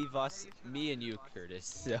gonna leave us, me and you, Curtis.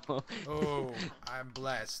 So. Oh, I'm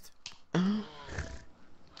blessed.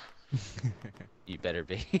 You better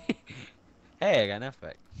be. Hey, I got enough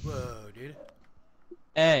back. Whoa, dude.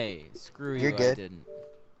 Hey, screw You're you, I good. didn't.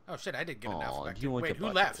 Oh shit, I did get enough. Aw, Back you went Wait, to who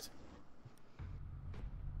bucket. left?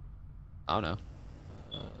 I don't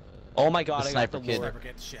know. Oh my god, the I got sniper the kid. Sniper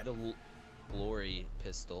kid. Shit. glory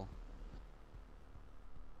pistol.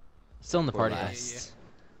 Still in the For party. Yeah, last.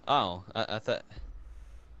 Oh, I thought.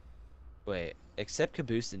 Wait, except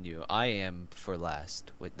Caboose and you, I am for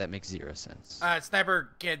last. Wait, that makes 0 sense. Sniper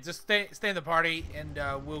kid, just stay in the party, and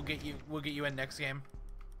we'll get you in next game.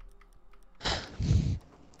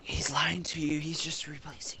 He's lying to you. He's just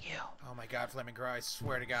replacing you. Oh my god, Flaming Crow! I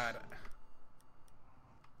swear to God.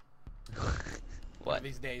 One What? of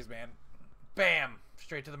these days, man. Bam!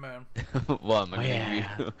 Straight to the moon. What am I Oh, gonna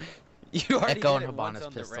yeah. do? You already Echo did and it once Habana's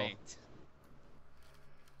on the pistol. ranked.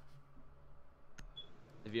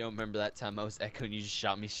 If you don't remember that time I was echoing, you just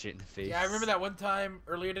shot me straight in the face. Yeah, I remember that one time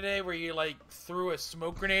earlier today where you like threw a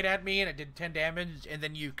smoke grenade at me and it did 10 damage, and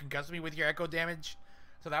then you concussed me with your echo damage.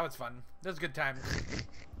 So that was fun. That was a good time.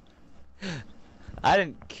 I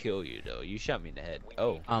didn't kill you though. You shot me in the head.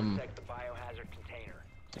 Oh, Protect the biohazard container.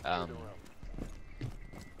 Secure Um, the room.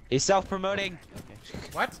 he's self-promoting.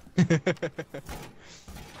 What?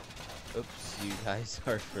 Oops, you guys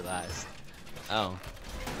are for last. Oh,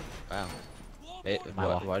 wow. My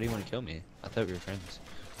bad. Why do you want to kill me? I thought we were friends.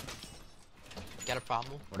 Got a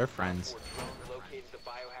problem? What are friends? Force drone located the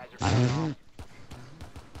biohazard I don't know.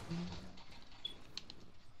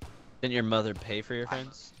 Didn't your mother pay for your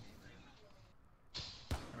friends?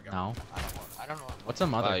 There we go. No. I don't know. What's a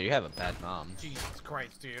mother? Wow, you have a bad mom. Jesus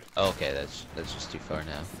Christ, dude. Oh, okay, that's just too far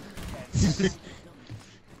now.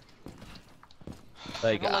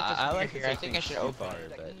 Like, I don't like this I like here. to I take think I things should too open far,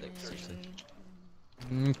 it. but like seriously.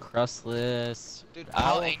 Crustless. Dude,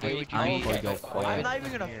 I'll how angry would you I'm be? gonna if go I quiet. opened I'm not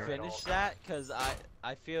even it gonna here? finish that because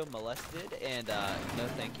I feel molested and no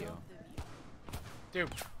thank you. Dude.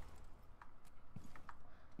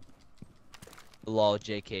 Lol,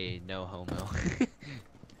 JK, no homo.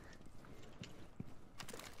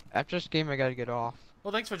 After this game, I gotta get off.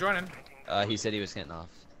 Well, thanks for joining. He said he was getting off.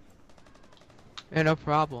 Yeah, no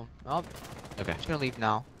problem. Okay. I'm just gonna leave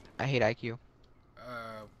now. I hate IQ.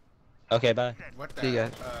 Okay, bye. What the? See you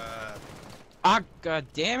guys. Ah, god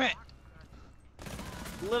damn it!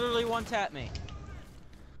 Literally one tap me.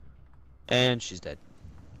 And she's dead.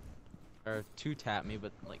 Or two tap me,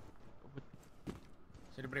 but like. Is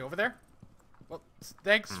anybody over there? Well,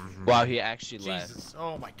 thanks. Wow, he actually Jesus.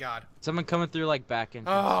 Oh my god. Someone coming through like back in.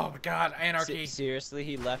 Oh my god. Anarchy. Seriously,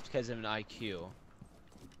 he left because of an IQ.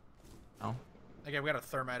 Oh. Okay, we got a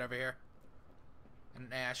thermite over here. And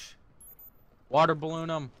an ash. Water balloon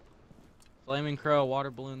him. Flaming crow,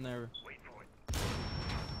 water balloon there.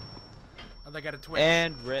 Oh, they got a twitch.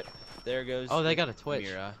 And rip. There goes. Oh, they got a twitch.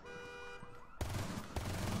 Mira.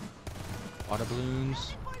 Water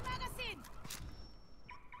balloons.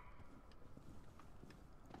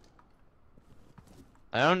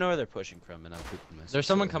 I don't know where they're pushing from, and I'm pooping myself. There's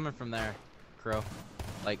someone coming from there, Crow.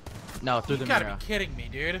 Like, no, through You the gotta mirror. be kidding me,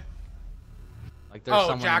 dude. Like, there's Oh,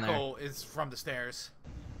 someone Jackal is from the stairs.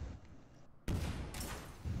 in there.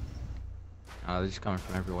 Oh, they're just coming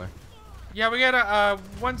from everywhere. Yeah, we got a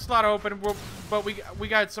one slot open, but we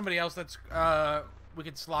got somebody else that's we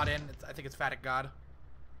could slot in. I think it's Fatic God.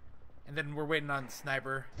 And then we're waiting on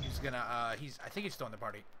Sniper. He's gonna I think he's still in the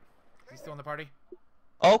party. Is he still in the party?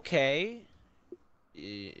 Okay.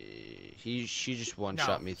 She just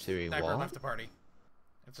one-shot me through a Sniper wall. left the party.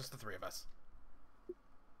 It's just the three of us.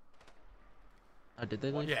 Oh, did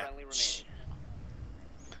they leave? Yeah.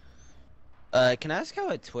 Can I ask how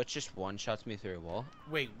a Twitch just one-shots me through a wall?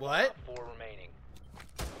 Wait, what? 4 remaining.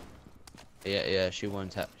 Yeah, she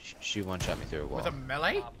one-shot me through a wall. With a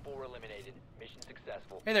melee? Top 4 eliminated. Mission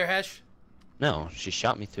successful. Hey there, Hesh. No, she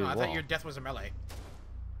shot me through Oh, a I wall. thought your death was a melee.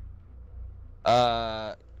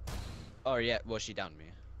 Oh yeah, well she downed me.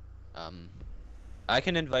 I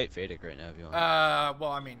can invite Fatic right now if you want.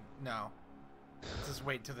 Well, I mean, no. Let's just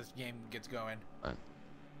wait till this game gets going.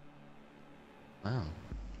 Wow.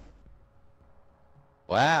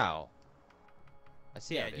 Wow. I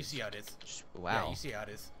see how Yeah, it you is. see how it is. Just- Yeah, wow. you see how it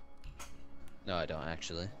is. No, I don't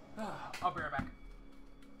actually. I'll be right back.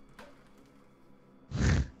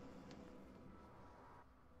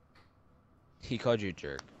 He called you a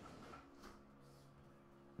jerk.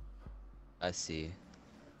 I see.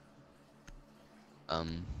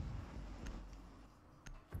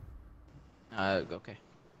 Okay.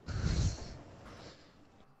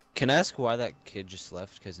 Can I ask why that kid just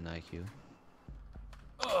left because of an IQ?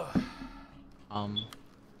 Ugh.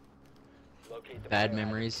 Locate the Bad biohazard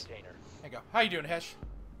memories. container. There you go. How you doing, Hesh?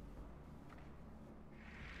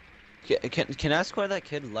 Can I ask why that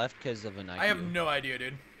kid left because of an IQ? I have no idea,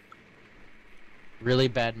 dude. Really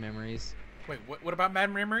bad memories. Wait, what about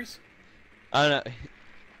bad memories? I don't know.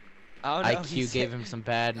 I don't know. he IQ gave said- him some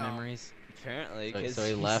bad Oh. memories. Apparently, So, 'cause so he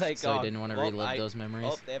he's left, like, so he "Oh, didn't want to well, relive those memories.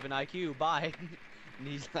 Oh, they have an IQ. Bye. And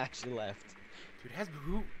he's actually left. Dude, has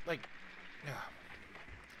who like? Yeah.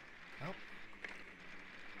 Well,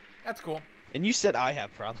 that's cool. And you said I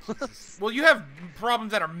have problems. Well, you have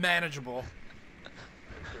problems that are manageable.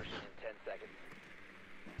 Insertion in 10 seconds.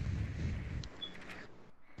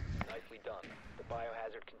 Nicely done. The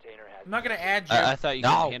biohazard container has I'm not gonna add you. I thought you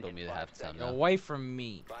No. could handle me the half the time. Get Though. away from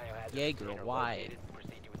me. biohazard Jaeger, container why? located.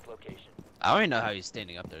 Proceed to its location. I don't even know how he's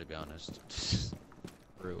standing up there, to be honest.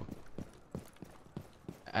 True.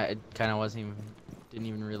 I kind of didn't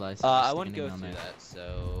even realize. he was I wouldn't go standing through on there. that,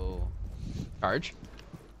 so... Charge?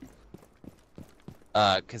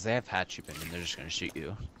 Because they have hat shipping and they're just gonna shoot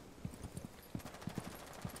you.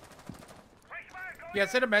 Yeah,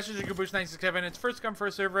 send a message to Caboose 967. It's first come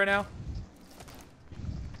first serve right now.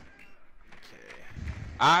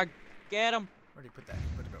 Okay. Get him! Where do you put that?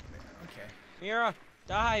 Put it over there. Okay. Mira!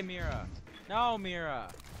 Die, Mira! No, Mira!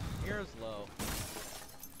 Mira's low.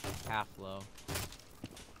 Half low.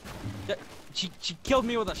 She killed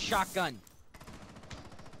me with a shotgun!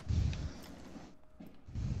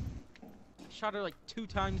 I shot her like 2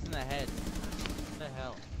 times in the head. What the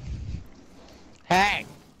hell? Hey!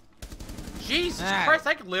 Jesus Ah. Christ,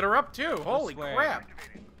 I could lit her up too. Holy swear. crap.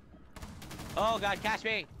 Oh god, catch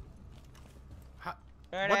me! How-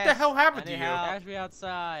 There it What the is. hell happened I to need you? help. Catch me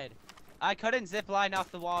outside! I couldn't zip line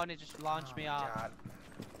off the wall and it just launched Oh me my off. God.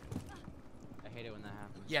 I hate it when that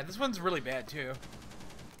happens. Yeah, this one's really bad too.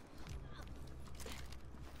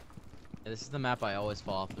 Yeah, this is the map I always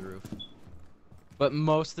fall off the roof. But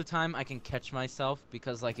most of the time I can catch myself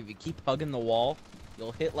because like if you keep hugging the wall,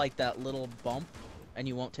 you'll hit like that little bump and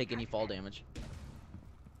you won't take any fall damage.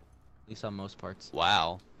 At least on most parts.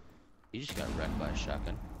 Wow. You just got wrecked by a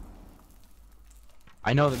shotgun.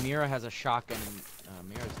 I know the Mira has a shotgun and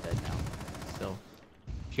Mira's dead now. Still.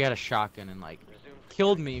 She had a shotgun and like Resume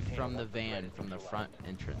killed me container from the once van ready from the to front allow.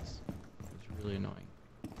 entrance. It was really annoying.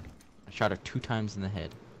 I shot her 2 times in the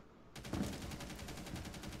head.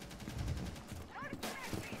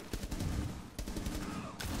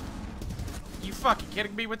 You fucking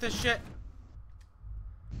kidding me with this shit?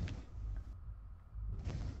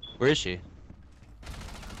 Where is she?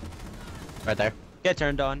 Right there. Get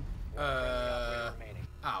turned on.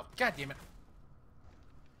 God damn it.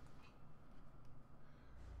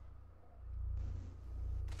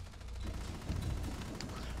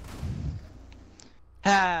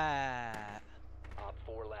 Ha! Op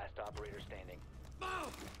 4 last operator standing.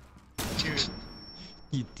 Dude.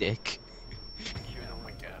 You dick. Oh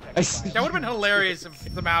my god. That would have been hilarious if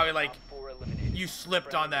somehow, like, you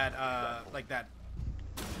slipped on that, like that.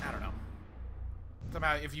 I don't know.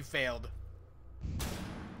 Somehow, if you failed.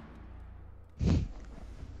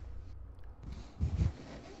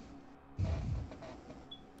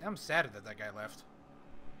 I'm sad that that guy left.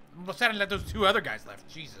 I'm sad that those two other guys left.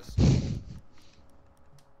 Jesus.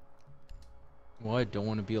 Well, I don't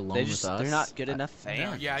want to be alone They with just, us. they're not good enough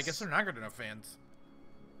fans. Yeah, I guess they're not good enough fans.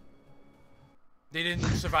 They didn't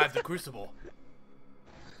survive the crucible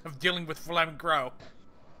of dealing with Flamin' Crow.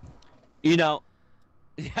 You know,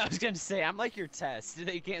 I was gonna say, I'm like your test.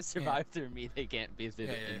 They can't survive through me. They can't be through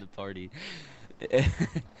in the party.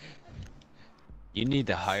 You need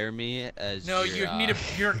to hire me as No, your, you need a.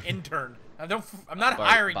 You're an intern. I'm not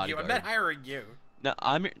hiring you. I'm not bodyguard. hiring you. No,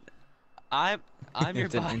 I'm your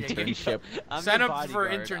It's an bodyguard. internship. I'm Sign your up for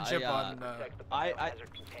bodyguard. internship on. Protect the I-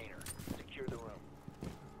 biohazard container. Secure the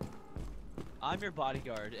room. I'm your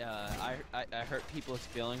bodyguard. I hurt people's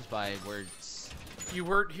feelings by words. You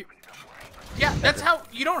were. Yeah, that's how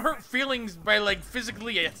you don't hurt feelings by like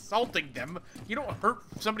physically assaulting them. You don't hurt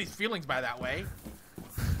somebody's feelings by that way.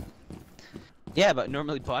 Yeah, but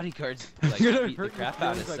normally bodyguards like You're beat the hurting crap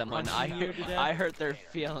out of feelings, like, someone. punching you to death? I hurt their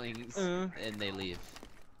feelings and they leave.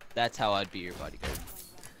 That's how I'd be your bodyguard.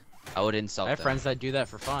 I would insult I have them. friends that do that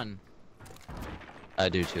for fun. I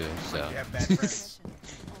do too. So. You have bad friends.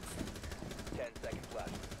 10 seconds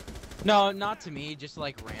left. No, not to me. Just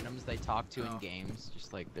like randoms they talk to in games.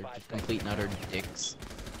 Just like they're just complete and utter dicks.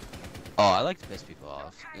 Oh, I like to piss people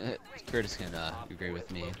off. Curtis can agree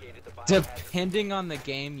with me. Located the biohazard. Depending on the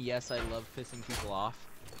game, yes, I love pissing people off.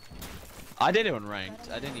 I did it when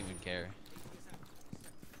ranked. I didn't even care.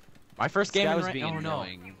 My first game I in was rank- being oh, no.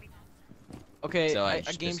 annoying. Okay, So I I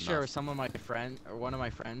just game pissed him share off. with some of my friend or one of my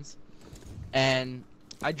friends, and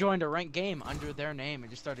I joined a ranked game under their name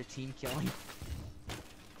and just started team killing.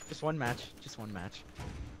 Just one match. Just one match.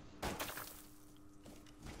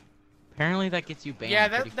 Apparently that gets you banned. Yeah,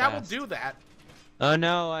 pretty that will fast. do that. Oh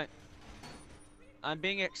no, I'm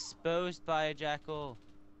being exposed by a jackal.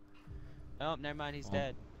 Oh, never mind, he's Oh.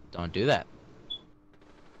 dead. Don't do that.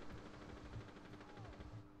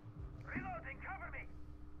 Reloading, cover me.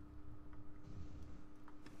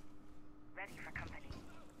 Ready for company.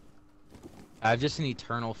 I have just an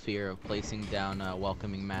eternal fear of placing down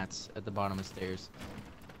welcoming mats at the bottom of stairs.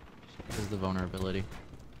 Just because of the vulnerability.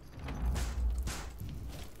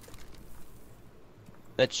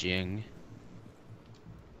 That's Ying.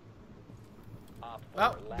 Op 4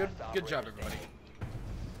 Well, last good operator job, everybody.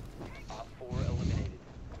 standing. Op 4 eliminated.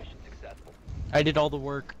 Mission successful. I did all the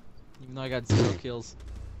work, even though I got 0 kills.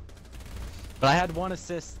 But I had 1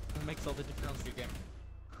 assist. That makes all the difference. Good game.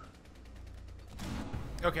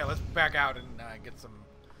 Okay, let's back out and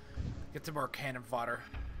get some more cannon fodder.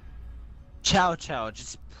 Chowchow,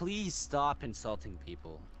 just please stop insulting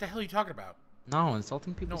people. What the hell are you talking about? No,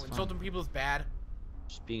 insulting people. No, insulting people is bad.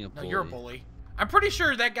 Just being a No, bully. you're a bully. I'm pretty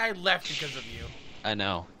sure that guy left because of you. I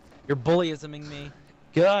know. You're bullyisming me.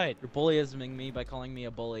 Good. You're bullyisming me by calling me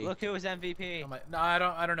a bully. Look who was MVP. I'm like, no, I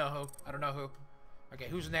don't know who. I don't know who. Okay,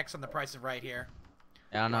 who's next on the Price of Right here?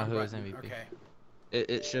 I don't know who Right, is MVP. Okay.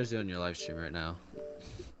 It shows you on your live stream right now.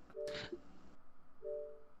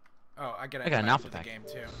 Oh, I get I got an invited alpha to the pack. game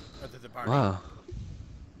too. Or to the party. Wow.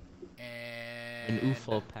 And An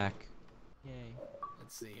UFO pack. Yay.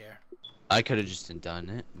 let's see here. I could have just done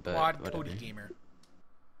it, but Quad whatever. Cody Gamer.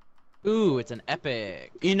 Ooh, it's an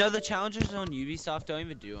epic. You know the challenges on Ubisoft don't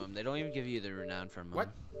even do them. They don't even give you the renown from them. What?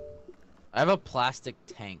 I have a plastic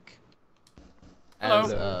tank. Hello.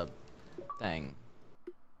 As a thing.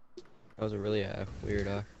 That was a really weird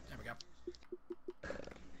There we go.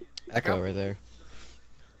 echo Echo? right there.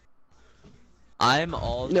 I'm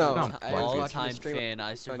all No, time, I was watching all-time the stream fan.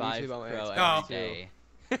 I survive YouTube on my pro Xbox every day.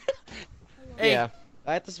 Hey. Yeah,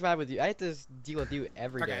 I have to survive with you. I have to deal with you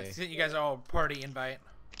every day. Okay, sent you guys all a party invite.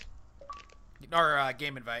 Or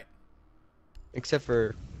game invite. Except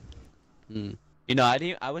for Hmm. You know,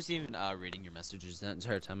 I wasn't even reading your messages that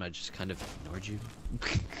entire time. I just kind of ignored you.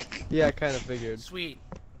 yeah, I kind of figured. Sweet.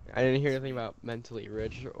 I didn't hear anything about mentally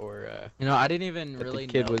rich or You know, I didn't even That the really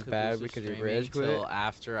kid know was Caboose bad was because he streaming rage quit? until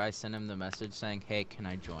after I sent him the message saying, "Hey, can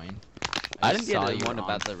I join?" I didn't get saw the you one were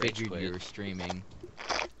about on, the rage figured quit. you were streaming.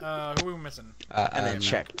 Who are we missing? and then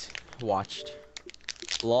Checked, watched.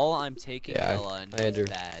 Lol, I'm taking Yeah, Ella and I had it's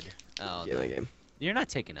to bad. Oh, get in the game. you're not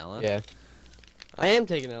taking Ella. Yeah, I am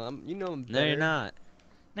taking L. You know I'm No, you're better. not.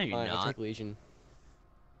 No, you're Fine, I'll not. take Legion.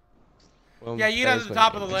 Well, Yeah, you get that to is the what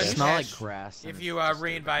top I of the think, I list. You guess. smell Yes. like grass. and If it's you disturbing.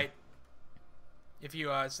 re-invite. If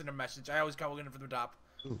you send a message. I always call in from the top.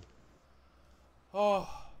 Ooh. Oh.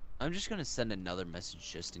 I'm just gonna send another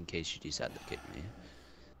message just in case you decide to kick me.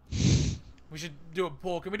 We should do a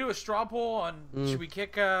poll. Can we do a straw poll on should we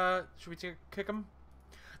kick kick them?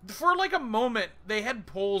 For like a moment, they had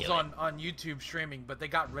polls on YouTube streaming, but they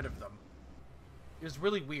got rid of them. It was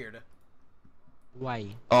really weird. Why?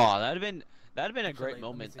 Oh, that'd have been a Actually, let great me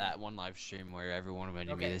moment, see. that one live stream where everyone wanted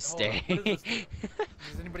me Okay, to hold on. stay. What does this do?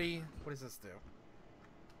 Does anybody? What does this do?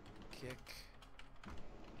 Kick.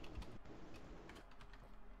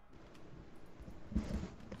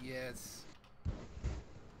 Yes.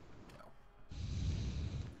 No.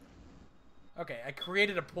 Okay, I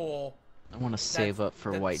created a poll. I want to save up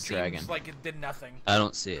for that White seems Dragon. like it did nothing. I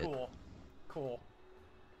don't see it. Cool. Cool.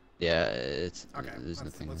 Yeah, it's Okay, there's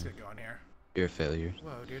nothing. let's get going here. You're a failure.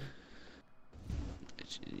 Whoa, dude.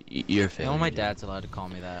 You're a failure. No, my dude. dad's allowed to call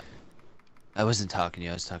me that. I wasn't talking to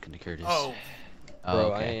you. I was talking to Curtis. Oh, Oh,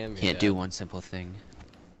 Bro, okay. I am your Can't dad. do one simple thing.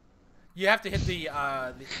 you have to hit the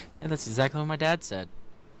And that's exactly what my dad said.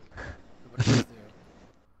 what does this do?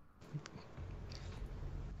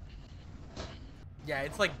 Yeah,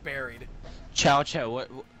 it's like buried. Chowchow,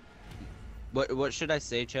 what should I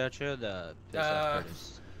say, Chowchow? The piss off Uh,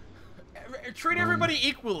 Curtis. Treat everybody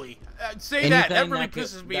equally. Say that. That Anything really could-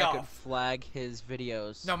 pisses me that could off. flag his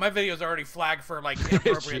videos. No, my video's already flagged for like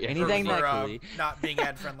inappropriate Anything for, that could- not being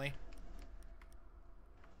ad friendly.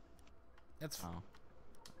 That's Oh. the Well, Time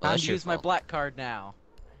that's to your use my fault. black card now.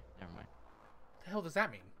 Never mind. hell does that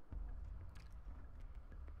mean?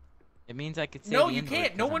 It means I could say No, the you N-word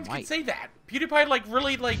can't. No 'cause one I'm can white. say that. PewDiePie like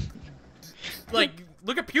really like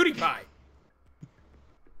look at PewDiePie.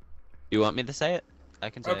 You want me to say it? I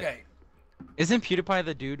can say it. Okay. Isn't PewDiePie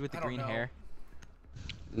the dude with the I don't green know. hair?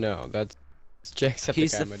 No, that's Jacksepticeye.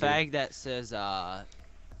 He's the my dude. fag that says,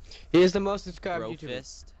 He is the most subscribed bro YouTuber.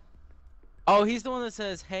 fist. Oh, he's the one that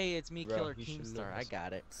says, "Hey, it's me, Bro, Killer you should Keemstar." know I this.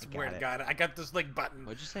 got it. Swear to God, I got this like button.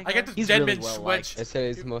 What'd you say? I got Kyle? this He's dead really bitch well switch I said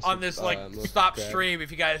he's the most on this like most stop subscribed. stream if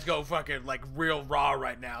you guys go fucking like real raw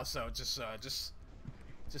right now. So just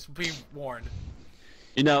be warned.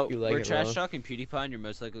 You know, You like we're it, trash Ron? talking PewDiePie, and you're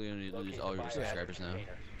most likely going to lose all your subscribers now.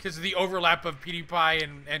 Because of the overlap of PewDiePie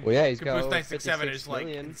and Well, yeah, he's got Caboose over 967 is 56 like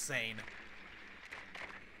million. insane.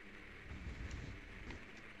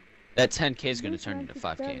 That 10K is going to turn into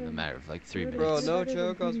 5K in a matter of like 3 minutes. Bro, no Better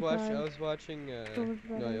than joke. I was PewDiePie. watching. So No,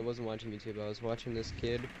 better. I wasn't watching YouTube. I was watching this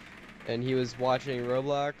kid, and he was watching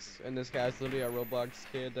Roblox, and this guy's literally a Roblox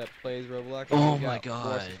kid that plays Roblox. and Oh he's my got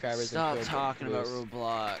more god. subscribers than Stop Phil talking about Caboose.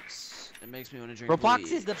 Roblox. It makes me want to drink Roblox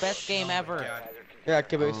weed. is the best game Oh my ever. God. Yeah,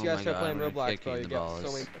 Caboose, Oh you gotta my start God, playing I'm gonna Roblox, kick bro. you You in get the so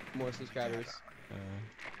balls. many more subscribers.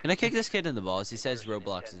 Can I kick this kid in the balls? He says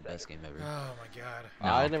Roblox is the best game ever. Oh my God. No.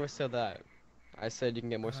 I never said that. I said you can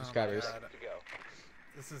get more Oh my subscribers. God.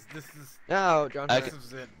 This is No, John. I this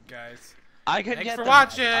is it, guys. I could Thanks get for them.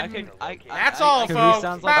 watching. That's all, Caboose folks.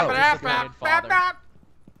 sounds like a Bap, disappointed bap, bap, father. bap.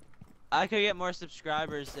 I could get more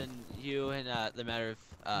subscribers than you in the matter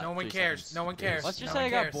of No one 3 cares. seconds. No one cares. Let's just No say I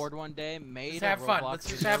one got cares. bored one day, made Just a have fun. Roblox Let's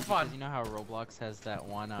just video have fun. because you know how Roblox has that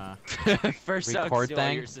one First out Record steal all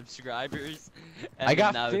thing? your subscribers. I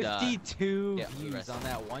got and now, 52 yeah, the views rest. on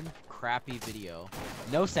that one crappy video.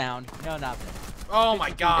 No sound, no nothing. Oh my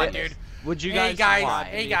God, Yeah. dude. Would you Hey guys? guys, subscribe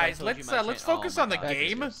hey if I guys, told you let's my let's chan- focus oh on my the God,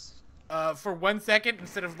 game yes. for 1 second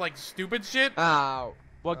instead of like stupid shit. Ow.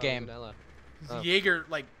 What Oh, game? vanilla. Oh. Jaeger,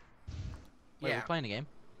 like, Wait, yeah. we're playing a game?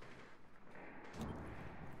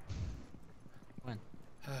 When?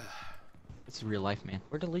 It's real life, man.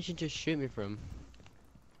 Where did Legion just shoot me from?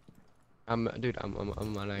 Dude, I'm on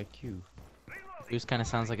IQ. Goose kind of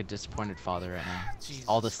sounds like a disappointed father right now. Jesus.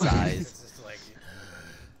 All the sighs. It's just like,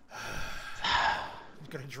 I'm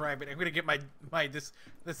gonna drive it. I'm gonna get my this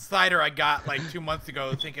cider I got like 2 months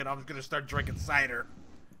ago, thinking I'm gonna start drinking cider.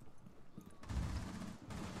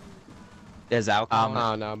 There's alcohol.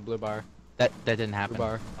 Oh no, blue bar. That didn't Blue happen.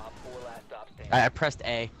 bar. I pressed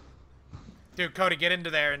A. Dude, Cody, get into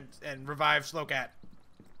there and revive Slowcat.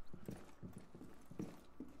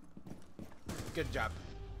 Good job.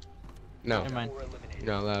 No, Never mind. you're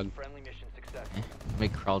not allowed. Friendly mission success. Let me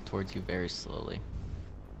crawl towards you very slowly.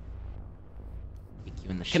 Kick you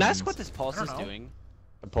in the Can I ask shins. what this pulse I is don't know. doing?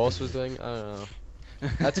 The pulse was doing. I don't know.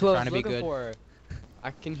 That's what I Trying was to be looking good. for.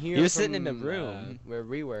 I can hear. He was sitting in the from, room. where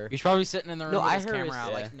we were. He's probably sitting in the room No, with I his heard camera his- out,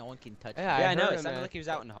 yeah. like no one can touch Yeah, me. Yeah, I know. heard It him, sounded man. like he was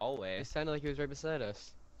out in the hallway. It sounded like he was right beside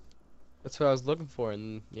us. That's what I was looking for,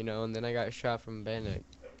 and and then I got shot from Bandit.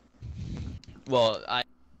 Well,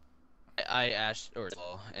 I ashed or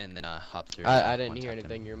and then hopped through. I didn't hear one-tapped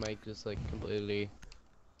him. anything. Your mic just like completely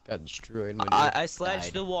got destroyed. When I you sledged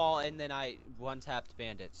died. the wall and then I one-tapped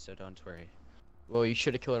bandits, so don't worry. Well, you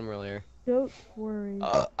should have killed him earlier. Don't worry.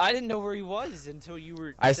 I didn't know where he was until you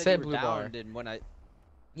were. I said said you were blue bar. downed, and when I.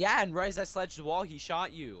 Yeah, and right as I sledged the wall, he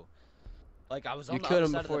shot you. Like I was on You the killed other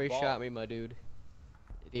him side before of he the shot ball. me, my dude.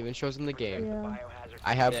 It even shows in the game. Yeah.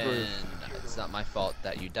 I have And proof. it's not my fault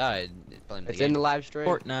that you died. Blame the It's game. in the live stream.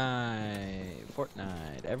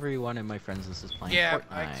 Fortnite. Everyone in my friends list is playing Yeah, Fortnite.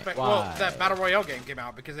 I expect. Why? Well, that battle royale game came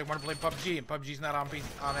out because they want to play PUBG, and PUBG's not on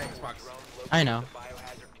Xbox. I know.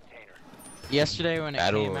 Yesterday when it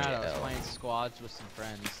Battle came out, I was Royale. playing squads with some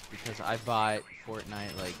friends because I bought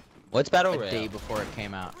Fortnite like What's battle a royale? day before it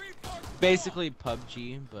came out. Basically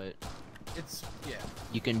PUBG, but It's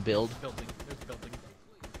you can build. building. There's building.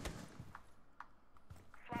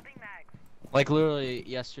 Swapping mags. Like literally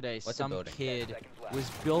yesterday, What's a some building? kid was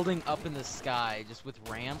building up in the sky just with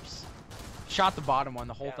ramps. Shot the bottom one,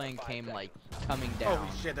 the whole thing came like coming down. Holy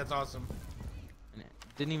shit, that's awesome. And it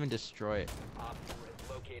didn't even destroy it. Op 4 has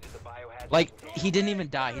located the biohazard Like container. he didn't even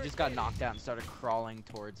die. He just got knocked out and started crawling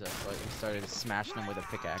towards us. Like we started smashing him with a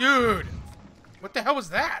pickaxe. Dude, what the hell was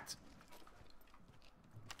that?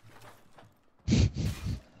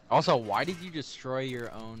 Also, why did you destroy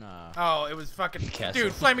your own? Oh, it was fucking. Castle.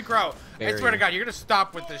 Dude, Flaming Crow. I swear to God, you're gonna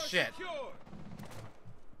stop with this shit.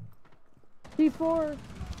 C4.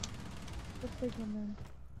 Let's take him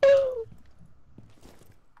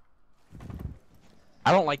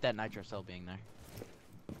I don't like that nitro cell being there.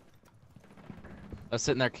 I was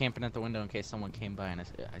sitting there camping at the window in case someone came by and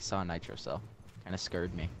I saw a nitro cell. Kind of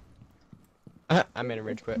scared me. I made him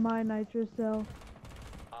rage in. quit. My nitro cell.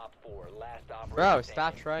 Op 4, last operator Bro, standing.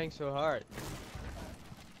 stop trying so hard.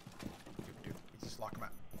 Dude, just lock him out.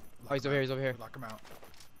 Oh, he's over here. He's over here. Lock him out.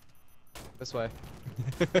 This way.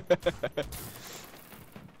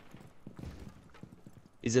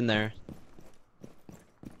 He's in there.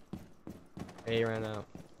 Hey, he ran out.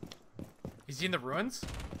 Is he in the ruins?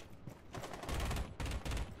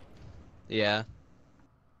 Yeah. I'm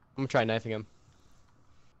gonna try knifing him.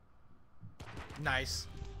 Nice.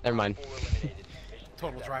 Never mind. 4 eliminated. Mission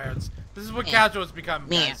Total success. tryhards. This is what casual has become,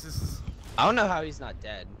 guys. This is. I don't know how he's not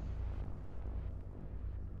dead.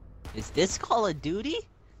 Is this Call of Duty?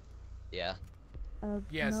 Yeah.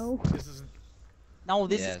 Yes. No. This is. No,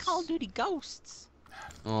 this Yes. is Call of Duty Ghosts.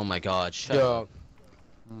 Oh my God. Shut Yo. up.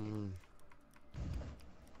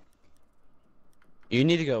 You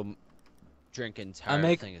need to go drink entire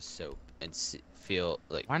make- thing of soap and feel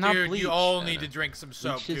like. Why not Dude, bleach? you all No, need no. to drink some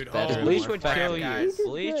soap, Bleach is dude. better. Holy Bleach would crap, kill you. guys. Bleach is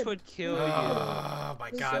Bleach good. would kill you. Oh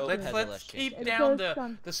my God! Soap Let's has let's less keep chance. down It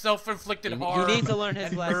goes the self-inflicted He harm needs to learn his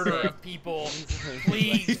and lesson. murder of people.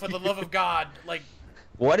 Please, for the love of God, like.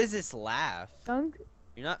 What is this laugh? Skunk.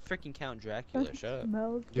 You're not freaking Count Dracula. Skunk Shut up.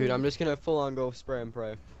 smells Dude, good. I'm just gonna full on go spray and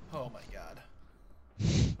pray. Oh my God.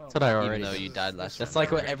 That's what I already Even though did. you died last That's round.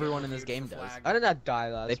 like what everyone in this game does. I did not die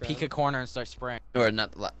last They peek a corner and start spraying. Or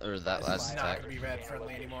not, or that This last is not attack. gonna be red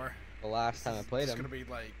friendly anymore. the last time I played It's him. gonna be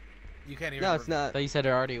like, you can't even. No, it's I not. thought you said it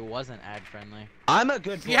already wasn't ad friendly. I'm a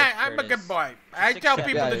good boy. Yeah, I'm a Curtis. good boy. I Just tell accept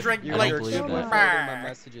people it. to drink you're like. don't you're believe super that. forwarding my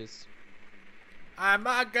messages. I'm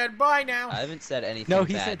a good boy now. I haven't said anything No,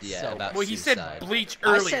 he bad said yet soap. about Well, he said suicide. bleach I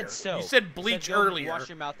earlier. said soap. You said bleach Said, "Go earlier. Wash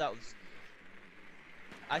your mouth out.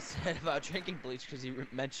 I said about drinking bleach because he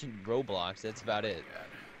mentioned Roblox. That's about it.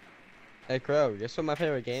 Hey, Crow, guess what my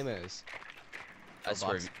favorite game is? I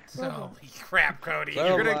swear. Holy crap, Cody! Well,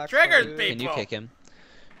 You're gonna Black trigger Friday. people. Can you kick him?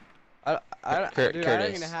 Dude, I don't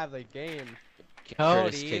Curtis. even have the game.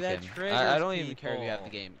 Curtis, Cody, kick that him. I triggers don't even care if you have the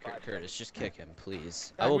people. game. Curtis, just kick him,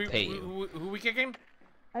 please. I will pay you. Who we kicking?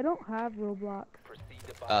 I don't have Roblox. Proceed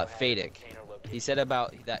to Fadic. container He location. said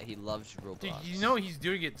about that he loves Dude, Roblox. you know he's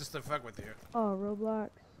doing it just to fuck with you. Oh, Roblox.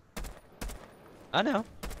 I know.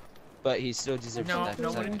 But he still deserves No, to die no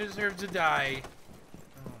for one something. deserves to die.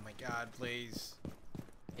 Oh my God, please.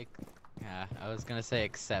 Yeah, I was gonna say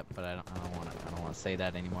except, but I don't want to say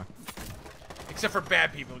that anymore. Except for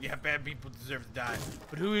bad people. Yeah, bad people deserve to die.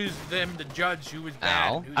 But who is them to judge who is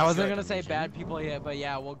bad? Ow. And who's I wasn't good? gonna say bad people yet, but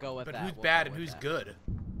yeah, we'll go with But that. who's We'll bad go and with who's that. good?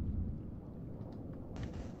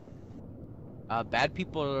 Bad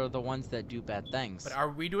people are the ones that do bad things. But are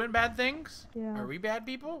we doing bad things? Yeah. Are we bad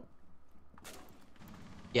people?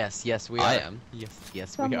 Yes, we are. I am. Yes, we are.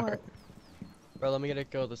 Somewhat. Bro, let me get a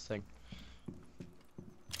go of this thing.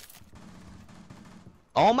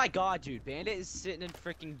 Oh my God, dude! Bandit is sitting in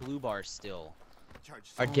freaking blue bar still.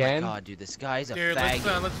 Again? Oh my God, dude! This guy's a Dude,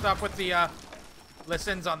 faggot. let's stop with the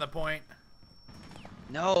listens on the point.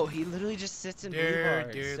 No, he literally just sits in blue bar.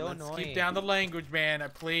 Dude, It's so let's annoying. keep down the language, man.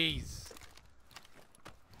 Please.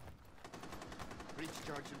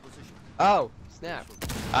 Oh, snap.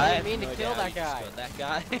 I didn't mean to have no kill idea that how you guy. just killed that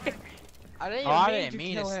guy. I didn't Oh, I even didn't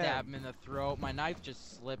mean to kill stab him. him in the throat. My knife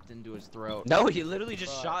just slipped into his throat. No, he literally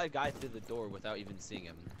just Fuck. shot a guy through the door without even seeing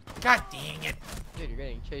him. God dang it. Dude, you're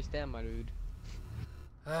getting chased down, my dude.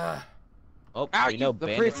 Oh, Ow, we know the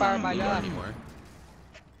free bandits fire aren't my illegal guy. anymore.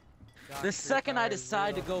 The second I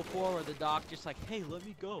decide to go forward, the doc just like, hey, let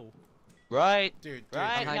me go. Right. Dude,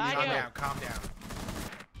 Right, calm got you. down, calm down.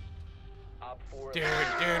 Op 4 Dude,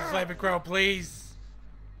 Flaming Crow, please.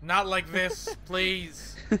 Not like this,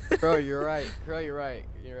 please. Bro, you're right. Bro, you're right.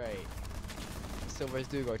 You're right. Silvers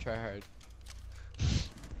do go try hard.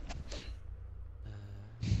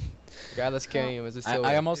 The guy that's carrying him is a silver.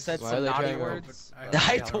 I almost said This Why are some they naughty trying to- words. hope- I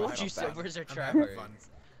hope- told hope- you hope- silvers are I'm having tryhards. fun.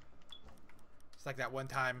 It's like that one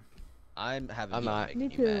time. I'm having I'm fun not. making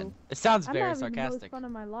Me you mad. too. It sounds I'm very having the most sarcastic. fun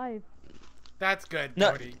of my life. That's good,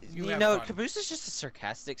 No, Cody. you have know, fun. Caboose is just a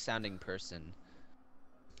sarcastic sounding person.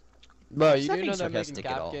 Bro, It's you not do being know they're making sarcastic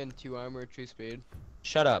at all. Capcan 2 armor, 2 speed?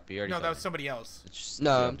 Shut up, you already No, told that was me. somebody else. It's just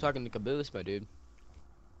No, you. I'm talking to Caboose, my dude.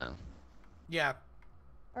 Yeah.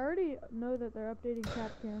 I already know that they're updating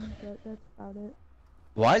Capcom, but that's about it.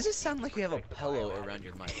 Why does it sound like you have a pillow around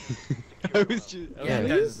your mic? I was just, Yeah,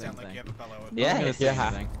 it I was does gonna sound like say you have a pillow. Yeah, gonna say yeah.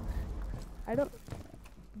 anything. I don't.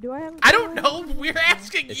 Do I have? a I don't phone? know. We're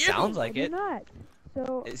asking It you. sounds I like do it. not.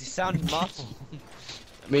 So It sounds muffled.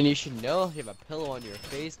 I mean, you should know if you have a pillow on your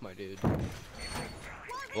face, my dude.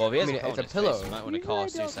 Well, if he has I mean, a pillow it's on a his pillow. face, you might want to usually call I a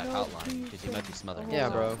don't suicide know hotline these because you might be things smothering a Yeah,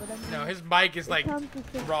 whole bro. lot, but I mean, No, his mic is it like comes to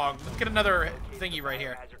things- wrong. Let's get another thingy right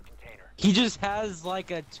here. hazard container. He just has like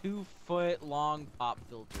a 2-foot long pop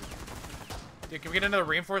filter. Dude, can we get another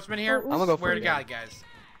reinforcement here? I'm gonna go Swear for to it, God, guys.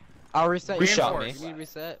 I'll reset Who you. shot me? You need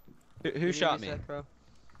reset? Who You need shot me? reset, bro?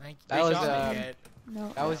 Thank you. That was, Shot me, Ed.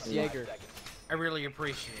 No. That was Jaeger. I really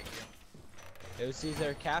appreciate you. It was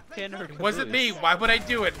either Capcan or It wasn't me. Caboose. Why would I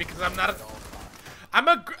do it? Because I'm not a.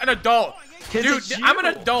 an adult. 'Cause Dude, it's I'm an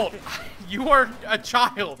you. adult. You are a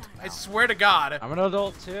child. I swear to God. I'm an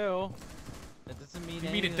adult too. That doesn't mean You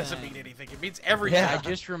anything. mean it doesn't mean anything? It means everything. I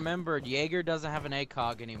just remembered Jaeger doesn't have an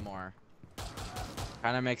ACOG anymore.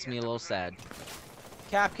 Kinda makes me a little sad.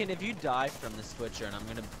 Capcan, if you die from the switcher, and I'm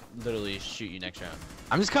gonna literally shoot you next round.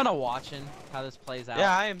 I'm just kinda watching how this plays out.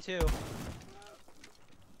 Yeah, I am too.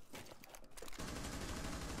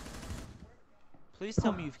 Please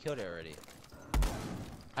tell me you've killed it already.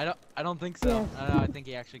 I don't think so. Yes. I don't know, I think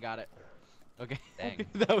he actually got it. Okay. Dang.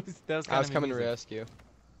 that was I was coming to rescue.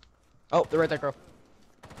 Oh, they're right there, girl.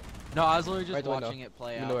 No, I was literally just Right the window. watching it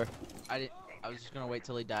play In out. the door. I was just gonna wait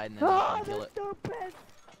till he died and then Oh, kill that's it. stupid!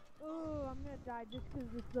 Oh, I'm gonna die just because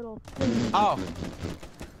this little. Oh.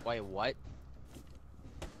 Wait, what?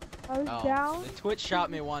 I was Oh, down. the Twitch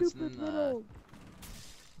shot me this once and stupid then little-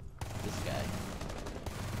 this guy.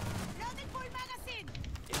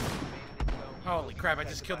 Holy crap! I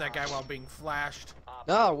just killed that guy while being flashed.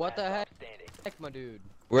 No, what the heck? Heck, my dude.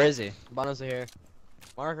 Where is he? Bonos are here.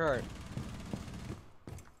 Marker.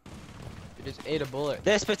 You just ate a bullet.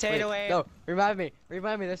 This potato Wait, ate. no, revive me.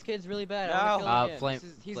 Revive me. This kid's really bad. I wanna No. kill him again. Flame.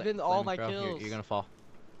 He's Fla- been all Flaming my Crow, kills. You're gonna fall.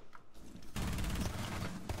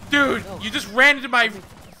 Dude, No. you just ran into my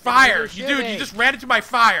fire. you're Dude, you shooting. just ran into my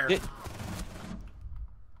fire. Did-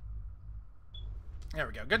 There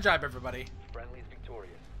we go. Good job, everybody. Friendly's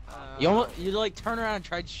victorious. You like turn around and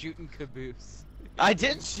tried shooting Caboose. I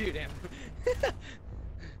did shoot him.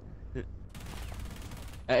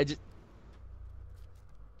 I just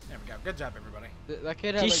There we go. Good job, everybody. That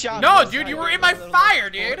kid had He like, shot No, me. dude, you I were got in my a little fire,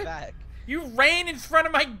 bullet dude. back. You ran in front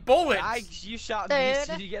of my bullets. You shot me,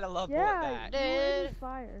 so you get a love bullet Yeah, back. you were in the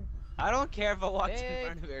fire. I don't care if I walk in Dude.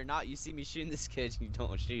 front of it or not. You see me shooting this kid, you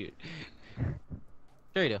don't shoot.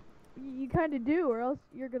 sure you do. You kind of do, or else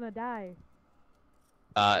you're gonna die.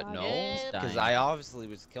 No, He's because dying. I obviously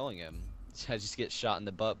was killing him. I just get shot in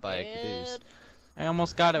the butt by a caboose. I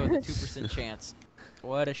almost got it with a 2% chance.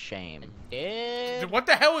 What a shame. Dude, what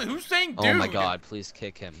the hell? Who's saying dude? Oh my god, please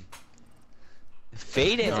kick him.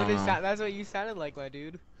 Faded. No. That's what you sounded like, my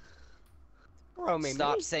dude. Bro, man.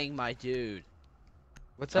 Stop saying my dude.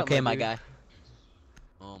 What's up, Okay, my dude? guy.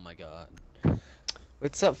 Oh my god.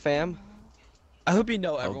 What's up, fam? I hope you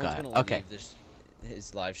know everyone's God, gonna okay. leave this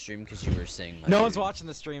his live stream because you were saying my No dude. one's watching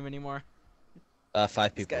the stream anymore.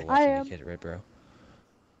 5 people are guy- watching. I am. You get it right, bro.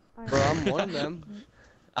 Bro, I'm one of them.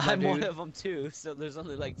 I'm dude. one of them too. So there's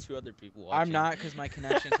only like 2 other people watching. I'm not because my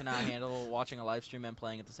connection cannot handle watching a live stream and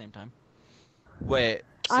playing at the same time. Wait.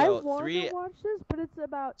 I So want 3. to watch this, but it's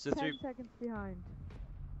about So 10 three- seconds behind.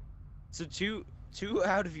 So two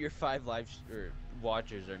out of your 5 live or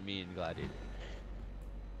watchers are me and Gladiator.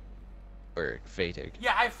 or faded?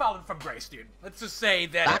 Yeah, I fallen from grace, dude. Let's just say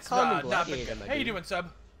that Not it's common not been gladiator, good. my How you dude. doing,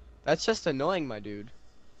 Sub? That's just annoying, my dude.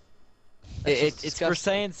 It's for disgusting.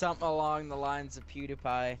 saying something along the lines of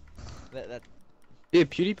PewDiePie. That Dude,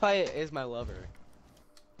 PewDiePie is my lover.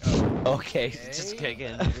 Okay, Okay. just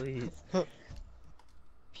kicking, please. You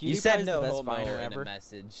PewDiePie's said the no best homo miner in ever. a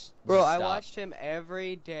message. Bro, I Stop. watched him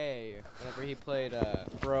every day whenever he played,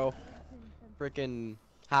 bro, freaking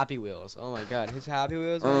Happy Wheels. Oh my god, his Happy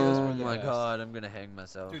Wheels videos Oh were the my best. god, I'm gonna hang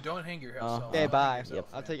myself. Dude, don't hang yourself. Okay, Don't bye. hang yourself,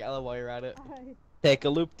 I'll man. take Ella while you're at it. Hi. Take a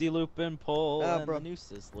loop-de-loop and pull, Oh, and bro. the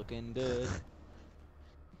noose is looking good.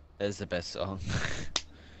 That is the best song.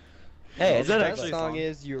 Hey, is it's that the That actually? song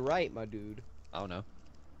is "You're Right, my dude." I don't know.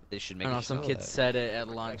 They should I make. don't know, a some song kid of that. said it at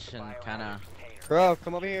lunch and kinda... Bro,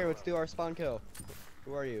 come over here. Let's do our spawn kill.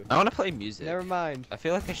 Who are you? I want to play music. Never mind. I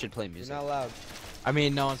feel like I should play You're music. not allowed. I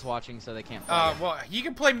mean, no one's watching, so they can't play. Well, he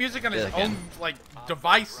can play music on his Yeah, they own, can. like,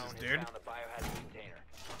 devices, dude.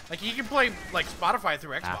 Like, he can play, like, Spotify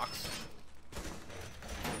through Ah. Xbox.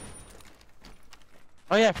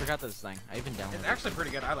 Oh yeah, I forgot this thing. I even downloaded It's it. actually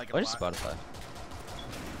pretty good. I like it What a is lot. Spotify?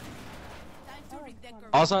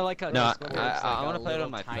 Also, I like how No, it's I like wanna a play it little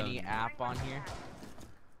on my tiny phone. app on here.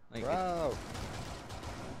 Like, Bro.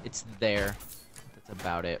 it's there. That's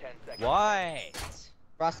about it. What?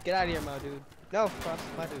 Frost, get out of here, my dude. No, Frost,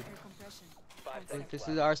 my dude. This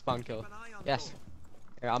is our spawn kill. Yes.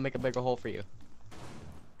 Here, I'll make a bigger hole for you.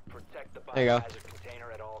 There you go.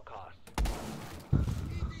 Container at all costs.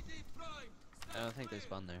 I don't think they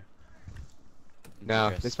spawn there. No,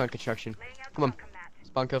 Chris. they spawn construction. Laying out Come on. welcome mat.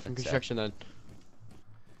 Spawn kill from That's construction then.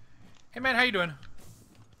 Hey, man, how you doing?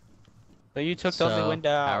 So you took So, the ugly window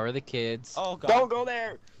out. how are the kids? Oh god. Don't go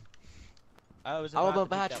there! I was I'm about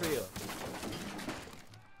about to to beat battery.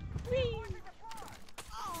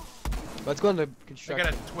 that Let's go into I got construction.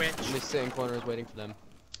 a Twitch. I'm just sitting in corners waiting for them. one.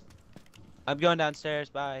 I'm going downstairs.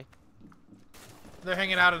 Bye. They're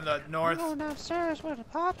hanging out in the north. downstairs where the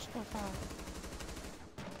pops go from.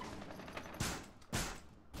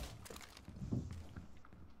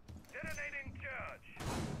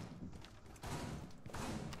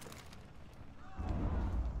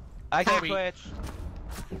 I can't Sweet. twitch.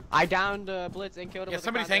 I downed Blitz and killed him Yeah, with a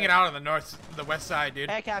somebody's contact. hanging out on the north, the west side, dude.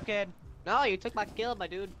 Hey, Cap Kid. No, you took my kill, my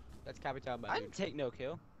dude. That's Capital, my I dude. didn't take no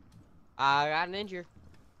kill. I got an injury.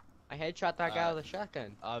 I headshot that guy with a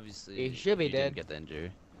shotgun. Obviously, He should be you dead. didn't get the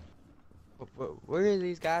injury. Where are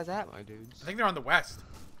these guys at, my dudes? I think they're on the west.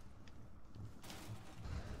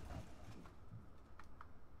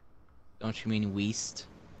 Don't you mean Weast?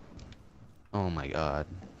 Oh my god.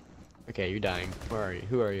 Okay, you're dying. Where are you?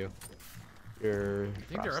 Who are you? You're. I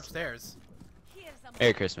think they're upstairs.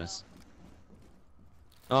 Merry Christmas.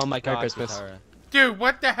 Oh my god. Christmas. Katara. Dude,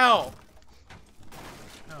 what the hell?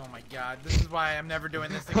 Oh my god, this is why I'm never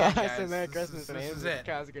doing this again, I guys. said Merry This Christmas is, and this he is has it. a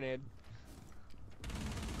cow's grenade.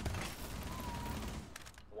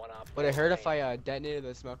 One op Would it hurt if four I detonated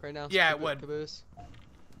the smoke right now? Yeah, it would. Caboose?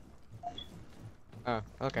 Oh,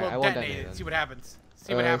 okay. Well, I won't detonate detonate it. it. See what happens.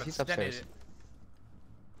 See what happens. He's Detonate upstairs.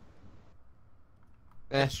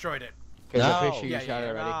 it. Eh. Destroyed it. Okay, No. make sure you Yeah, shot yeah, it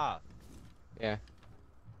already. Ah. Yeah.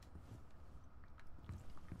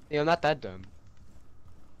 Yeah, I'm not that dumb.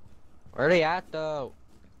 Where are they at though?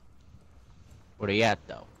 What are you at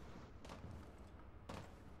though?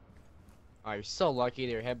 Oh, you're so lucky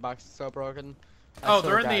that your hitbox is so broken. I Oh,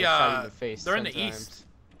 swear they're to in God, I shot you the in face they're in the sometimes. east.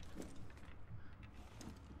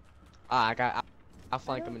 Ah, I'll I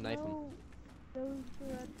flank him don't and knife him. know those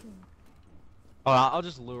directions. Oh, I'll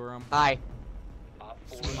just lure him. Hi. op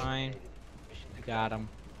four It's mine. eliminated. Mission Got him.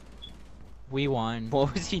 We won.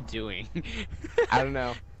 What was he doing? I don't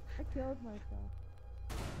know. I killed myself.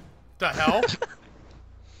 The hell?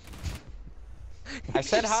 I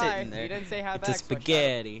said Just hi. sitting there. You didn't say hi It's back. a so I shot him.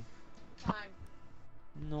 spaghetti.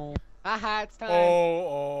 No. Haha, it's time.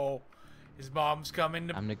 Oh. His mom's coming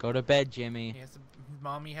to. Time to go to bed, Jimmy. He has to,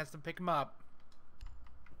 mommy has to pick him up.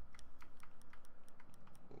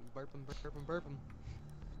 Burp him, burp him, burp him.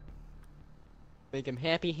 Make him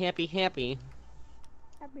happy, happy, happy.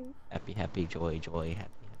 Happy. Happy, happy, joy, joy,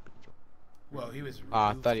 happy, happy, joy. Whoa, he was. Ah,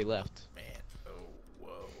 I rude, thought he left. Man. Oh,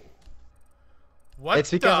 whoa. What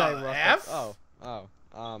It's because I the roughed F?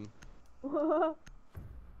 up.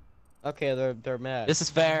 Okay, they're mad. This is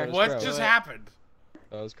fair. That was What gross. just happened?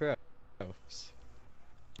 That was gross.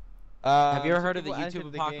 Have you ever some heard of the people entered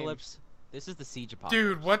YouTube game. apocalypse? This is the siege apocalypse.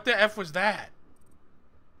 Dude, what the F was that?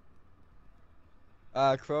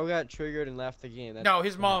 Crow got triggered and left the game. That's No,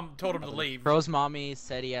 his mom told him to leave. Bro's mommy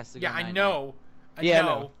said he has to go. Yeah, I night-night. know. I Yeah, I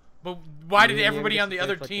know. know. But why did Yeah, everybody we on get the to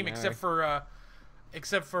other play team fucking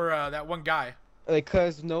except for that one guy?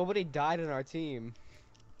 because nobody died in our team.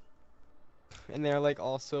 and they're like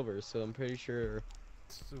all silver, so I'm pretty sure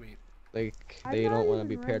Sweet. like I'm they not don't want to even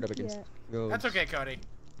be paired up ranked against yet. rogues. That's okay, Cody.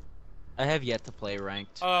 I have yet to play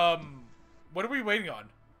ranked. What are we waiting on?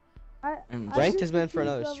 And I ranked just has been for achieved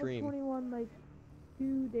another level stream. 21 like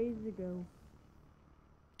 2 days ago.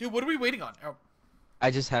 Dude, what are we waiting on? Oh, I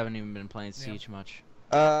just haven't even been playing Yeah. Siege much.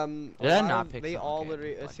 Did Did I not pick They some? all Okay,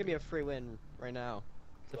 literally. fuck It's gonna be a free win right now.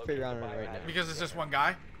 It's a free round right now. because it's just one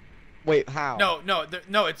guy? Wait, how?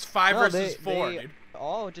 No, it's 5 No, versus 4, they dude.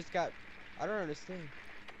 all just got. I don't understand.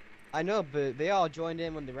 I know, but they all joined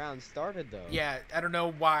in when the round started, though. Yeah, I don't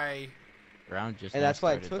know why. Round just. And now that's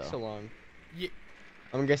why it started, took though. so long. Yeah,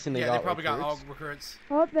 I'm guessing they yeah, got they probably got all recruits.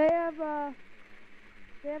 recruits. Oh,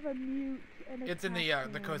 they have a mute and a It's in the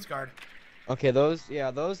captain. Coast Guard. Okay,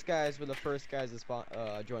 those guys were the first guys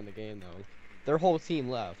to join the game, though. Their whole team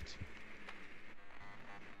left.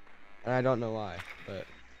 And I don't know why, but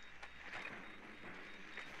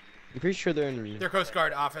I'm pretty sure they're in Their Coast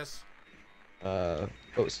Guard office.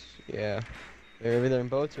 boats. Yeah, they're either in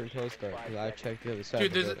boats or in Coast Guard. 'Cause I checked the other side Dude,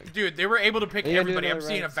 of the building. dude, they were able to pick They gotta do everybody. I'm another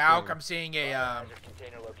seeing a ranked Valk, stream. I'm seeing a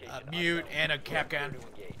Container location mute, unknown. and a Capcan. Prepare to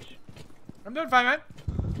engage. I'm doing fine, man.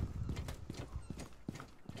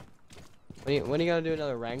 When are you gonna do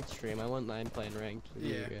another ranked stream? I wouldn't mind playing ranked with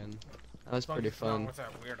you Yeah. again. That was As long pretty as it's not fun. with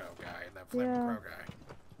that weirdo guy and that flaming Yeah. crow guy.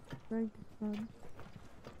 Ranked is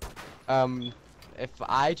fun. If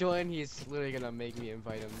I join, he's literally gonna make me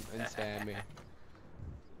invite him and spam me.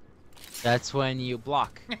 That's when you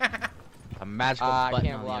block. A magical I button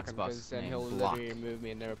can't on block the him Xbox because then named he'll block. literally remove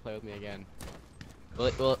me and never play with me again.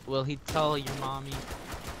 Will he tell your mommy?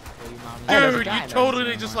 Tell your mommy? Hey, there's a Dude, guy you in there.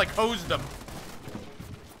 totally just like hosed him.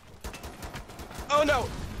 Oh no!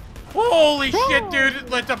 Holy shit, dude!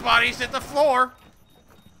 Let the bodies hit the floor.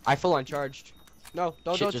 I full on charged. No,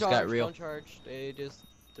 don't Shit just charge. got real. Don't charge. They just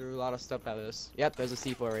threw a lot of stuff at us. Yep, there's a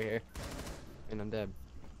C4 right here, and I'm dead.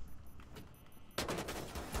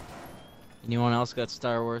 Anyone else got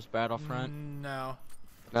Star Wars Battlefront? No.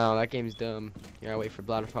 No, that game's dumb. You gotta wait for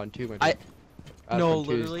Battlefront 2, my I- dude. No, Battlefront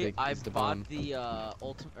 2 is literally, the- I is the bought bomb. the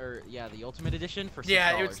the Ultimate Edition for $6.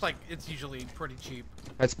 Yeah, it's like it's usually pretty cheap.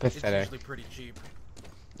 That's It's pathetic. usually pretty cheap.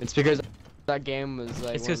 It's because that game was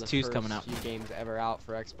like It's one of 'cause the 2's first coming out. few games ever out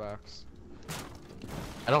for Xbox.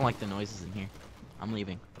 I don't like the noises in here. I'm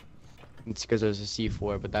leaving. It's because there's a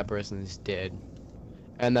C4, but that person is dead,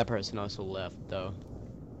 and that person also left though.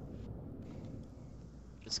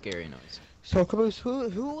 It's a scary noise. So, Caboose, who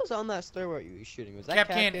was on that stairwell you were shooting? Was that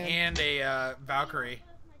Capcan Capcan? and a Valkyrie.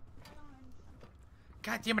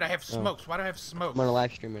 God damn it! I have Oh. smokes. Why do I have smokes? I'm on a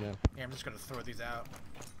live stream right now. Yeah, I'm just gonna throw these out.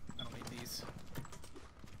 I don't need these.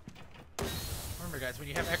 Remember, guys, when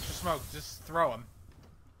you have extra smoke, just throw them.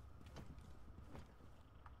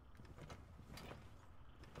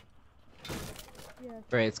 Yes.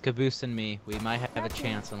 Right, it's Caboose and me. We might have a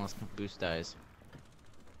chance unless Caboose dies.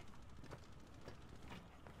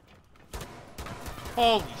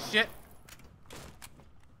 Holy shit!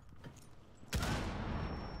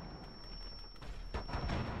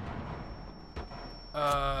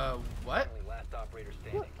 What? Only last operator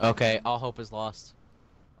standing. Okay, all hope is lost.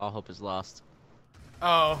 All hope is lost.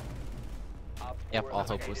 Oh. Op Yep, 4 all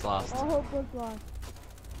hope was eliminated. lost. All hope was lost.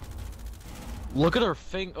 Look at her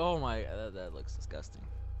finger. Oh my, that looks disgusting.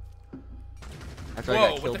 After I Whoa,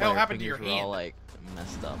 got what killed the by hell her happened to your fingers were all hand? like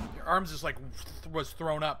messed up. Your arms just like was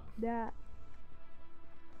thrown up. That.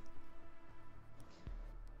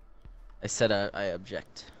 I said I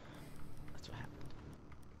object. That's what happened.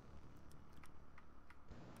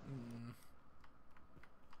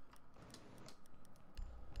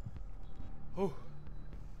 Oh.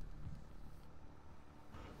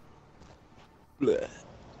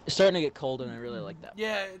 It's starting to get cold, and I really like that.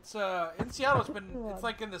 Yeah, it's in Seattle. It's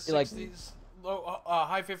like in the You like- 60s, low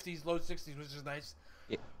high 50s, low 60s, which is nice.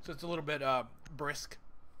 Yeah. So it's a little bit brisk.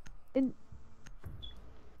 In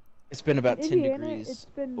It's been about 10 Indiana, degrees it's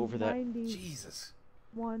been over that. 9100. Jesus.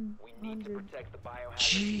 We need to protect the biohazard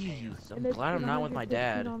container. Jeez, I'm And it's glad I'm been not with my 115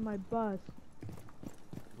 dad. on my bus.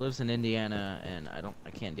 Lives in Indiana, and I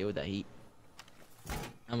can't deal with that heat.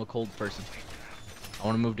 I'm a cold person. I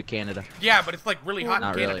want to move to Canada. Yeah, but it's like really hot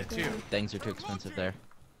Not in really. Canada too. Things are too expensive there.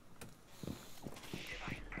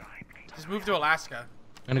 Just move to Alaska.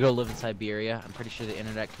 I'm gonna go live in Siberia. I'm pretty sure the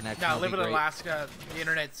internet connection No, will live be in great. Alaska. The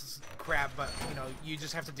internet's crap, but you know you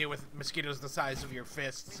just have to deal with mosquitoes the size of your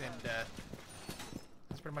fists, and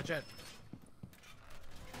that's pretty much it.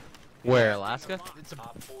 Where, Alaska? It's a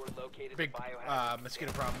Op 4 located big the biohazard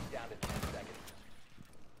mosquito container. problem. Down to 10 seconds.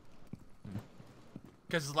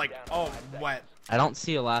 Because it's like, Down to oh, 5 seconds. wet. I don't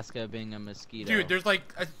see Alaska being a mosquito. Dude, there's like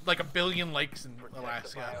a billion lakes in Protect the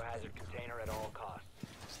Alaska. biohazard container at all costs.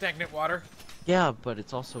 Stagnant water. Yeah, but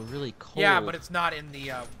it's also really cold. Yeah, but it's not in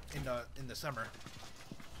the summer.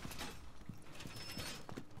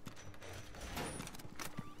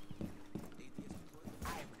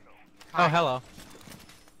 Oh, hello.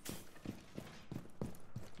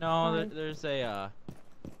 No, Hi. there's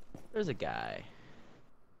a guy.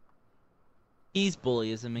 He's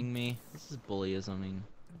bullyisming me. This is bullyisming.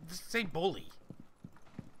 Just say bully.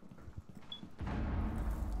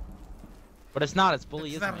 But it's not, it's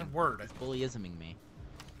It's not bullyisming. a word. It's bullyisming me.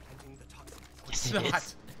 It's Yes, it not.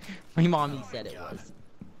 is. My mommy said it God. was.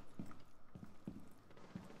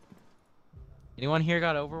 Anyone here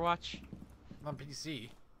got Overwatch? On PC.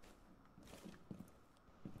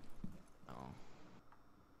 Oh.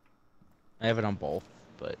 I have it on both,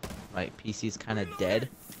 but my PC's kind of dead.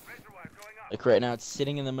 Like right now, it's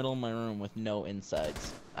sitting in the middle of my room with no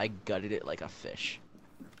insides. I gutted it like a fish.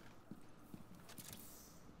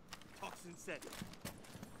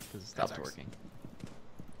 Because it stopped sucks. working.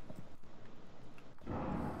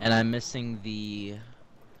 And I'm missing the,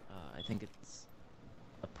 I think it's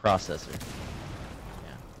a processor.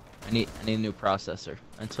 Yeah, I need a new processor.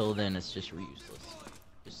 Until then, it's just useless,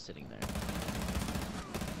 just sitting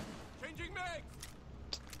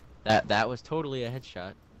there. That was totally a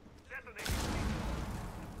headshot.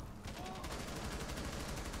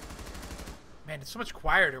 Man, it's so much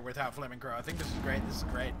quieter without Flaming Crow. I think this is great. This is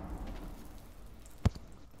great.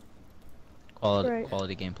 Right.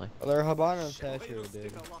 Quality gameplay. Well, they're Habano tattoo,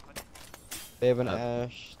 dude. They have an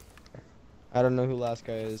Ash. I don't know who last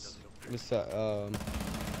guy is. It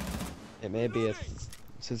may be a.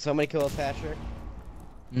 Did somebody kill a Thatcher?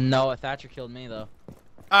 No, a Thatcher killed me though.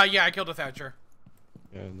 Yeah, I killed a Thatcher.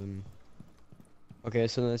 Yeah, then. Okay,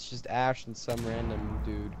 so then it's just Ash and some random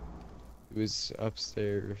dude who's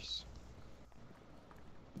upstairs.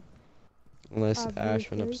 Unless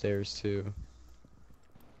Ash went upstairs too.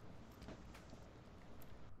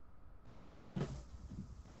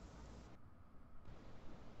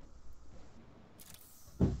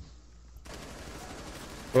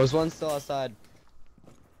 There was one still outside.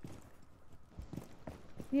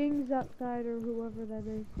 Ying's outside or whoever that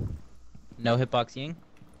is. No hitbox Ying?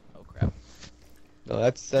 Oh crap. No,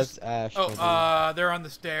 that's Ash. Oh, they're on the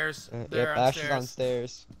stairs. They're yep, Ash upstairs. is on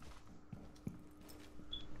stairs.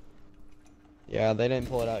 Yeah, they didn't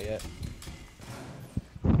pull it out yet.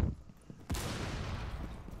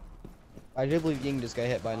 I do believe Ying just got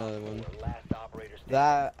hit by another one.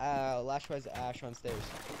 That last was Ash on stairs.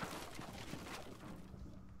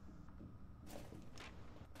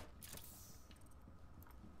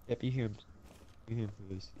 Yep, you hear him. You hear him,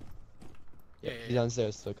 Caboose. Yeah, He's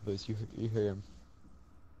downstairs still, Caboose. You hear him.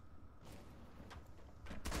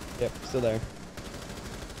 Yep, still there.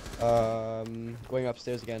 Going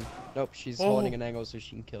upstairs again. Nope, she's holding an angle so she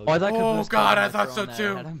can kill you. Oh, I thought Oh, Caboose God, got I him thought by so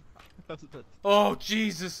throwing that too. at him. Oh,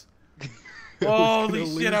 Jesus. Holy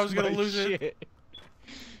shit, I was gonna lose it.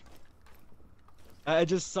 I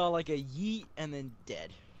just saw like a yeet and then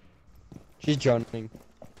dead. She's drowning.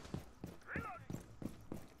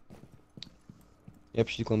 Yep,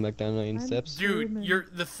 she's going back down 9 steps. Dude,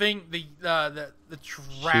 the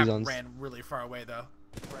trap ran really far away though.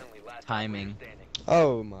 Timing.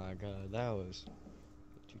 Oh my god, that was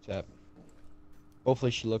 2-tap.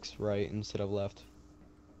 Hopefully she looks right instead of left.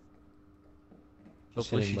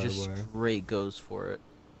 Hopefully she just straight goes for it.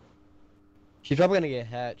 She's probably gonna get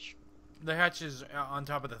hatch. The hatch is on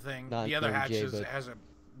top of the thing. Not The other hatch PMJ, has a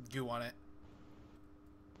goo on it.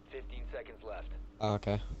 15 seconds left. Oh,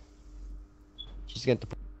 okay. She's gonna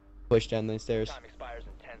push down the stairs. Time expires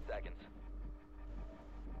in 10 seconds.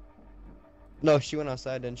 No, she went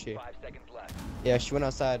outside, didn't she? 5 seconds left. Yeah, she went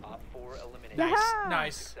outside. Op 4 eliminated. Nice, Yeah!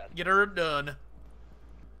 nice. Get her done.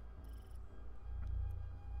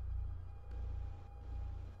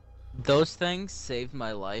 Those things saved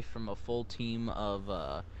my life from a full team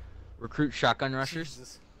of recruit shotgun rushers.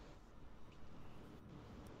 Jesus.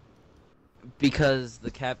 Because the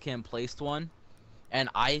Capcom placed one, and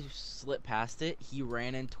I slipped past it. He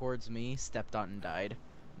ran in towards me, stepped on, and died.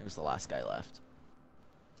 It was the last guy left.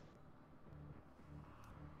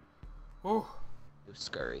 Oh, It was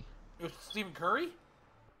scurry. it was Stephen Curry?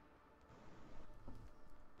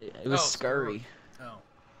 It was scurry. Oh.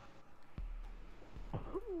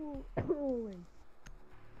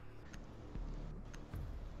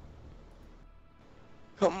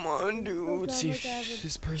 Come on, dude. See Sounds like I have if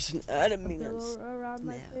this person added me. pillow around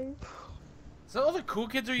my face. So all the cool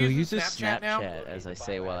kids are Who using uses Snapchat now? as I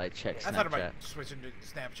say while I check I thought Snapchat. about switching to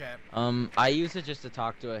Snapchat. I use it just to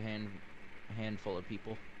talk to a handful of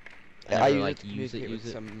people. I never, use it with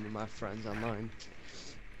some of my friends online.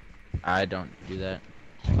 I don't do that.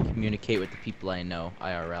 I communicate with the people I know,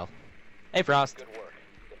 IRL. Hey, Frost. Good work.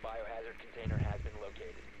 The biohazard container has been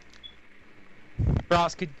located.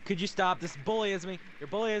 Frost, could you stop? This bullying me. You're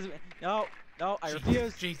bullying me. No, no, I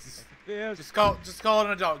refuse. Jesus. I refuse. Just call it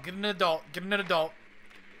an adult. Get an adult. Get an adult.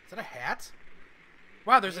 Is that a hat?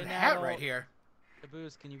 Wow, there's a An hat adult. right here.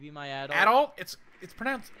 Caboose, can you be my adult? Adult? It's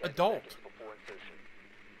pronounced adult. Before insertion.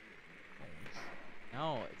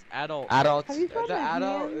 No, it's adult. Adults. Have you found The a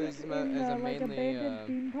adult hand is, in, is a like mainly. abandoned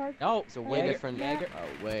theme park? No, It's a way Jaeger, different Jaeger,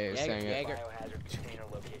 way of saying it. Jaeger. Biohazard container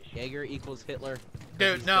location. Jaeger equals Hitler.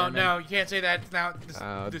 Dude, He's no, German. no, you can't say that. It's now,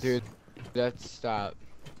 Oh, this, dude, let's stop.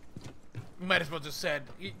 You might as well just said.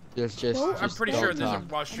 Just I'm pretty sure don't there's a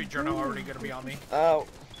talk. Wall Street Journal already gonna be on me. Oh.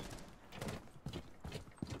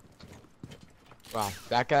 Wow,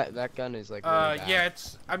 that gun is like. Really bad. Yeah,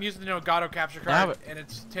 I'm using the Elgato capture Yeah, card, but- and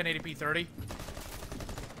it's 1080p 30.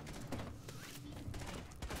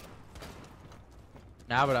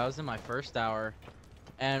 Nah, but I was in my first hour,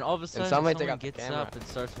 and all of a sudden somebody someone take out the gets camera. up and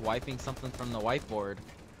starts wiping something from the whiteboard.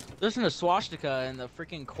 There's a swastika in the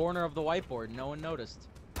freaking corner of the whiteboard. No one noticed.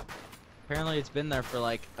 Apparently, it's been there for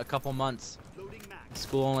like a couple months.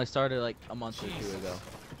 School only started like a month or two Jesus. ago.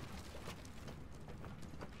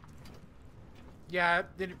 Yeah,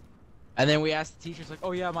 And then we asked the teachers like,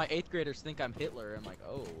 "Oh yeah, my 8th graders think I'm Hitler." I'm like,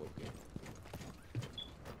 "Oh, okay."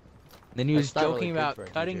 Then he was That's not really joking good about for a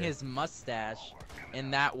cutting teacher. his mustache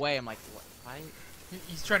in that way. I'm like, "What? Why?"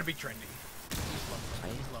 he's trying to be trendy. He's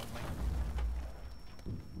lonely. He's lonely.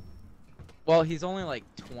 Well, he's only like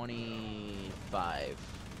 25.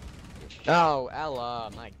 Oh,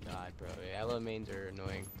 Ella, my God, bro. Ella mains are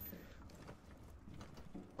annoying.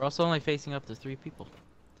 We're also only facing up to 3 people.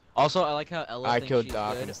 Also, I like how Ella I thinks killed she's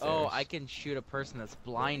Doc good. in the Oh, stairs. I can shoot a person that's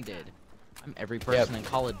blinded. I'm every person in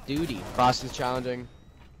Call of Duty. Frost is challenging.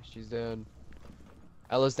 She's dead.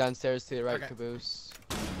 Ella's downstairs to the right, Okay. Caboose.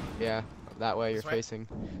 Yeah, that way you're This way? facing.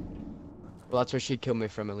 Well, that's where she killed me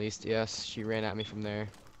from, at least. Yes, she ran at me from there.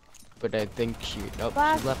 But I think she. Nope,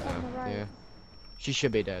 Flash she left on now. the right. Yeah. She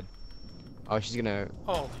should be dead. Oh, she's gonna.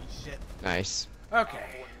 Holy shit. Nice. Okay.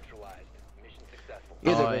 All neutralized. Mission successful.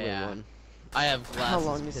 Either Oh, way, we yeah. won. I have glasses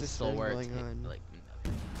long has this pistol been where it's going on? like.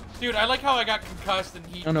 Dude, I like how I got concussed and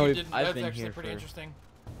he, Oh, no, he we've- didn't. I've That's been actually here pretty for- interesting.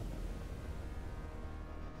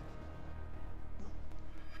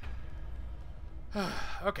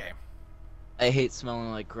 Okay. I hate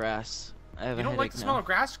smelling like grass. I have You a don't like headache the smell now. of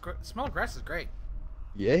grass? Smell of grass is great.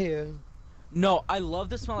 Yeah. No, I love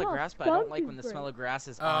the smell of Well, grass, but I don't skunk like is when the great. smell of grass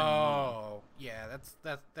is on Oh, yeah,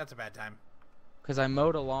 that's a bad time. Because I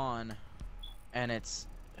mowed a lawn, and it's.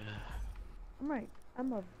 I'm right.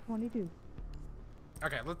 I'm a 22.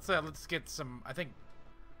 Okay, let's get some. Let's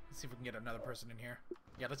see if we can get another person in here.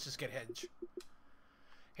 Yeah, let's just get Hedge.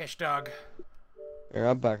 Hashtag. Here,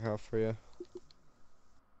 I'll back off for you.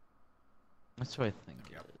 That's what I think.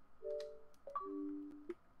 Yep.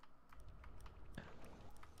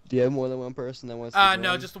 Do you have more than one person that wants to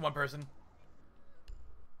No, join? just the one person.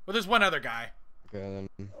 Well, there's one other guy. Okay,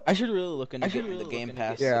 then. I should really look into getting the Game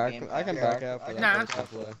Pass. Yeah, I can back out for that. Nah, first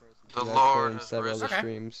that's halfway. The I've Lord shown has several risen. other Okay.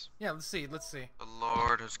 streams. Yeah, let's see. The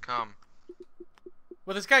Lord has come.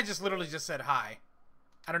 Well, this guy just literally just said hi.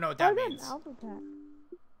 I don't know what that I got an means. alpha pack.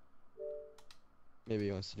 Maybe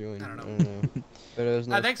he wants to join. I don't know. I don't know. But it was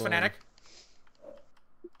nice Thanks, playing. Fanatic.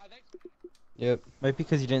 Yep. Maybe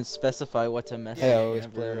because you didn't specify what to message. Hey, I always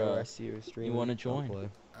whenever, play I see you stream. wanna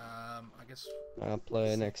join. I guess. I'll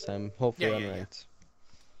play next time. Hopefully Yeah, I'm yeah, yeah. ranked.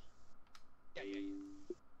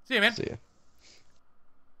 See you, man. See ya.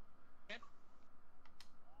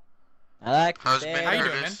 I like How's that. Ben How you doing,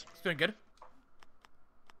 man? Curtis? It's doing good.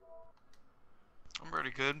 I'm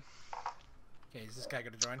pretty good. Okay, is this guy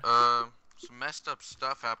gonna join? Some messed up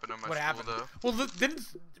stuff happened in my What school happened? though.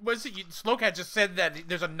 Well, Slowcat just said that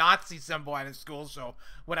there's a Nazi symbol at his school. So,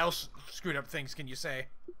 what else screwed up things can you say?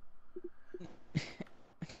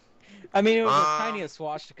 I mean, it was Um, the tiniest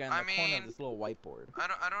swastika in the I corner mean- of this little whiteboard. I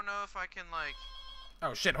don't know if I can like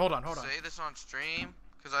Oh shit! Hold on. say this on stream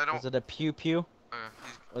because I don't. Was it a pew pew?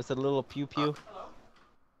 He's, Was it a little pew pew?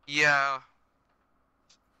 yeah.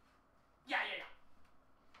 Yeah.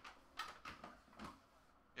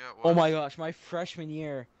 Yeah. It Oh was. my gosh, my freshman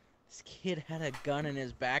year, this kid had a gun in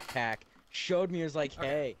his backpack. Showed me, he was like, Okay.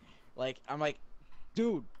 hey. Like, I'm like,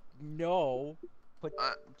 dude, no. Put,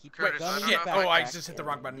 keep your Curtis, gun I in don't your Shit! know if Oh, I backpack just hit the and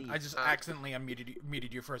wrong button. leave. I just accidentally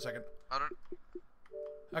muted you for a second. I don't.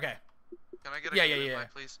 Okay. Can I get a Yeah, good yeah, yeah.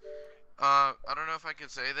 invite, please? I don't know if I can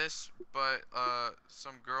say this, but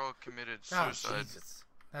some girl committed Oh suicide. Jesus,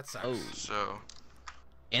 that sucks. Oh. So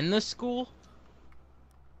In the school?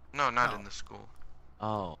 no, not Oh. in the school.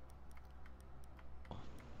 Oh.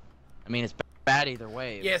 I mean, it's bad either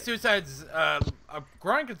way. Yeah, suicide's a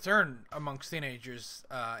growing concern amongst teenagers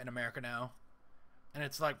in America now, and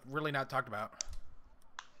it's like really not talked about.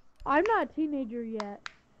 I'm not a teenager yet.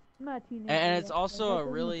 I'm not a teenager And yet, it's so also that a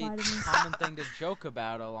doesn't really apply to me. common thing to joke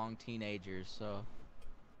about along teenagers, so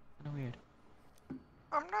kind of weird.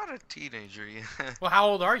 I'm not a teenager yet. Well, how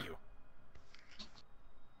old are you?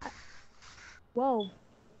 12.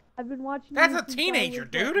 I've been watching. That's you a since I teenager, was,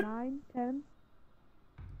 what, dude. 9, 10.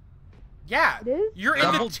 Yeah, It is. you're in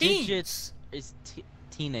Double the teens. digits is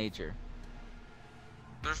teenager.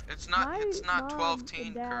 It's My not mom 12 and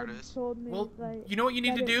teen, dad Curtis. told me, Well, like, you know what you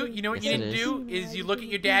need that to it do? was You know what you Yes, need it to is. do when I is you was look a at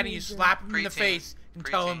your dad and you teenager. slap him in the Preteen. face and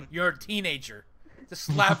tell him Preteen. you're a teenager. Just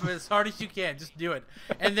slap him as hard as you can. Just do it.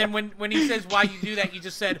 And then when he says why you do that, you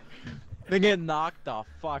just said, They get knocked the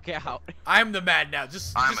fuck out. "I'm the man now."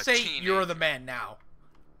 Just I'm a say teenager. you're the man now.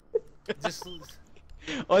 Just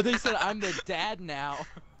Or they said, I'm the dad now.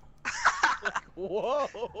 Like, whoa.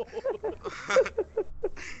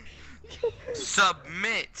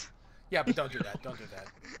 Submit. yeah, but don't do that. Don't do that.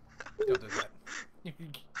 Don't do that.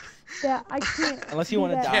 Yeah, I can't. Unless you do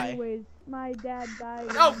wanna that die. Anyways, my dad died.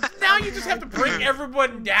 Oh, and now I'm you just like, have to bring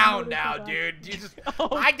everyone down now, dude. You just,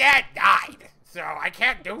 my dad died, so I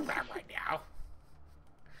can't do that right now.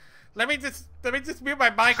 Let me just mute my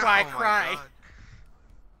mic while I Oh my cry. God.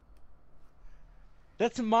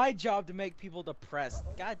 That's my job to make people depressed.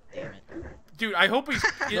 God damn it. Dude, I hope he's.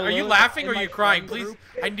 Are you Literally, laughing or in are my you crying? friend Please,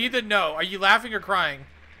 group- I need to know. Are you laughing or crying?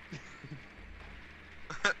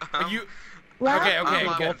 Are you? Laugh- Okay, I'm okay,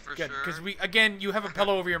 laughing good, for good. sure. Because we again, you have a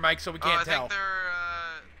pillow over your mic, so we Oh, can't I tell. think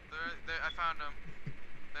I found them.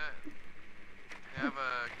 They have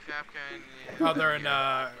a Capcan. Oh, they're in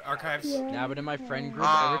archives. Yeah. Nah, but in my friend group,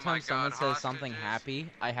 Oh every my time someone God, says something hostages. happy,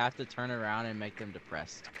 I have to turn around and make them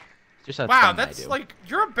depressed. It's just a Wow, thing that's I do. like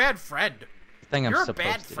you're a bad friend. Thing I'm You're a supposed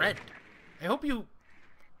bad to do. friend. I hope you.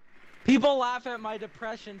 People laugh at my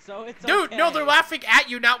depression, so it's Dude, okay. no, they're laughing at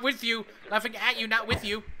you, not with you. Laughing at you, not with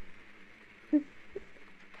you.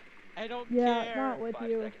 I don't Yeah, care. not with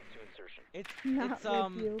you. It's Not it's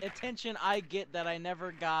with you. attention I get that I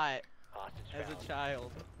never got as a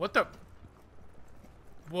child. What the?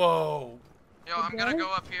 Whoa, Yo, I'm gonna Okay.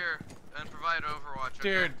 go up here and provide Overwatch.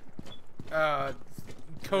 Okay? dude.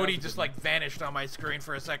 Cody just like vanished on my screen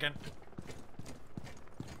for a second.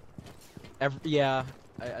 Yeah,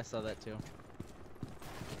 I saw that too.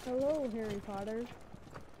 Hello, Harry Potter.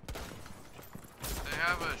 They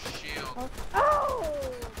have a shield. Oh!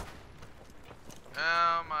 Oh!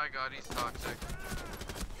 Oh my God, he's toxic.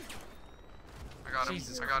 I got him.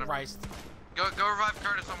 Jesus I got him. Christ. Go revive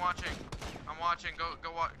Curtis. I'm watching. I'm watching. Go.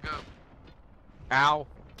 Ow.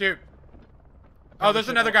 Dude. Oh, there's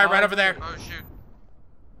another guy right over there. Oh shoot.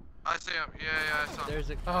 I see him. Yeah, I saw him. There's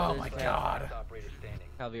a. Oh there's my a God.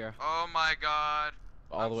 Caviar Oh my God.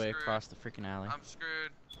 all I'm the way screwed. across the freaking alley. I'm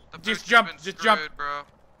screwed. The Just pooch has jump, been just screwed, jump. bro.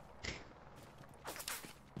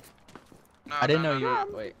 No, I didn't no, know you. no.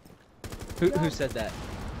 Were, wait. Who Yeah. said that?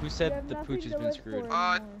 Who You said have the nothing pooch has to been live screwed? for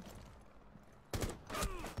Uh, anymore.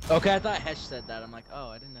 Okay, I thought Hesh said that. I'm like, oh,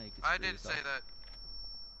 I didn't know you could. I screw did say yourself.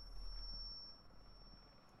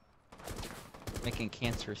 that. Making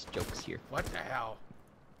cancerous jokes here. What the hell?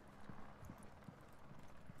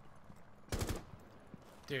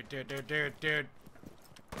 Dude.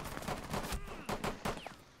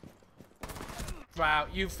 Wow,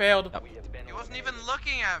 you failed. He wasn't even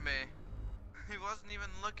looking at me. He wasn't even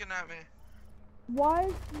looking at me. Why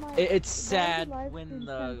is my? It's why is sad live when stream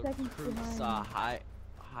the 10 seconds crew's behind?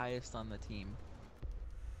 highest on the team.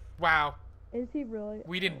 Wow, Is he really?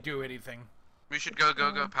 we didn't do anything. We should go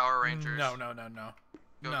Power Rangers. No. Go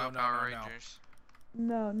No. Power Rangers.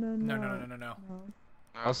 No. No. No,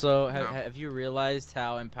 Also, no. have you realized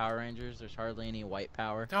how in Power Rangers there's hardly any white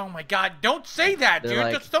power? Oh my God! Don't say that, They're dude.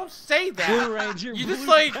 like, Just don't say that. Blue Ranger, You just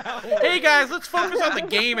blue like, power. hey guys, let's focus on the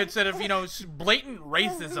game instead of blatant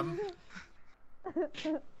racism.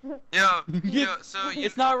 Yo, so you,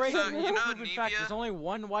 It's not so racist. you know In fact, there's Nevia? only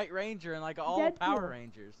one white ranger in like all Deadpool. Power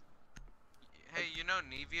Rangers. Hey, you know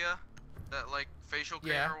Nevia? That like facial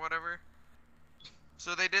cream Yeah. or whatever?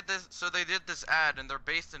 So they did this ad and they're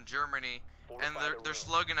based in Germany. And their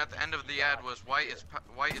slogan at the end of the ad was white is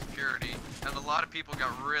purity, and a lot of people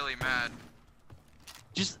got really mad.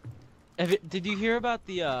 Just, did you hear about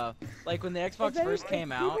the like when the Xbox first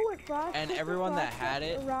came out, and everyone that had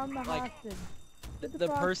it, like, the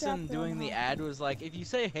person doing the ad was like, if you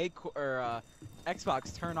say hey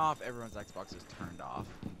Xbox turn off, everyone's Xbox is turned off.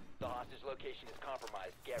 The hostage location is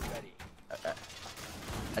compromised. Get ready.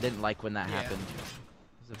 I didn't like when that Yeah. happened.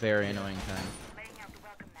 It was a very annoying thing. Laying out the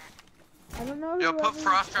welcome mat. I don't know. Yo, put whoever,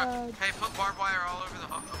 frost trap. Hey, put barbed wire all over the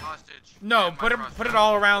hostage. No, Yeah, put frost it trap.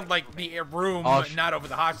 all around like the room, Oh, but not over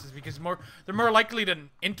the hostage, because they're more likely to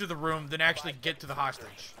enter the room than actually get to the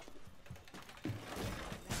hostage.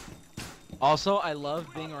 Also, I love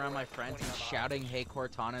being around my friends and shouting "Hey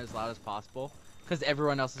Cortana" as loud as possible, because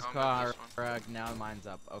everyone else's car. Now mine's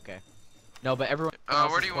up. Okay. No, but everyone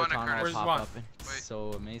else's where do you want it, Cortana Curtis? will pop Where's up. And it's Wait.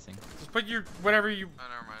 so amazing. Just put your whatever you. Oh,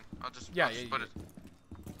 never mind. I'll just Yeah,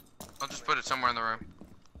 put it somewhere in the room.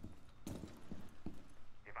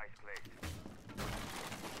 Device placed.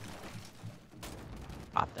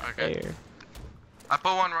 Pop that Okay. there. I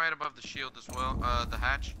put one right above the shield as well. The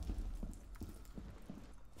hatch.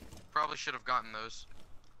 Probably should have gotten those.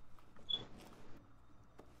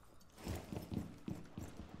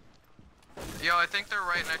 Yo, I think they're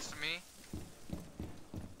right next to me.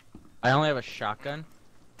 I only have a shotgun.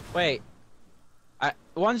 Wait.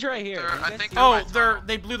 One's right here. They're- You I guys think see- they're Oh, right tunnel.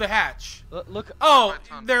 they blew the hatch. Look. Oh, Right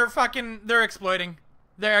tunnel. they're exploiting.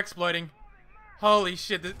 They're exploiting. Holy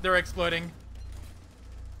shit, they're exploiting.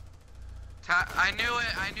 I knew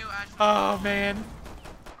it. I knew Ash. Oh man.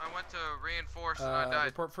 I went to reinforce and I died.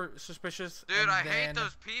 Report for suspicious. Dude, and I then, hate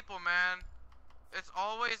those people, man. It's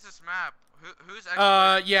always this map. Who's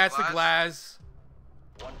yeah, it's the glass.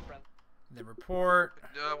 One friend. The report.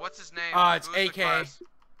 What's his name? It's Who's the AK. Glass?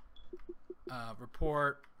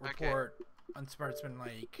 Report. Okay.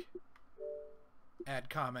 Unsportsmanlike. Add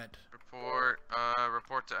comment. Report.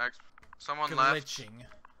 Report to X. Someone left. Glitching.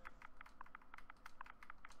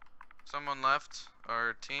 Someone left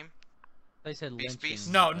our team. They said Beast, lynching. beast.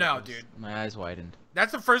 No, dude. My eyes widened.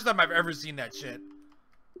 That's the first time I've ever seen that shit.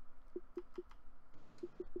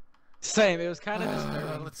 Same. It was kind of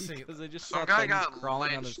disturbing. Let's see. Because I just Some saw guy things got crawling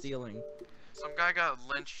on the lynched. ceiling. Some guy got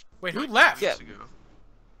lynched. Wait, who like 2 left? weeks ago.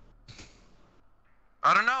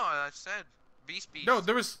 I don't know. I said beast. No,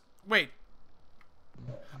 there was. Wait.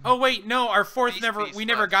 Oh wait, no. Our fourth Beast, never. beast We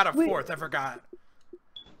never left. got a Wait. fourth. I forgot.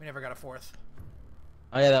 We never got a fourth.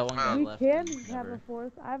 Oh yeah, that one guy We left. can and have never- a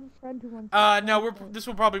fourth. I have a friend who wants. No. This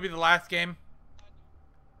will probably be the last game.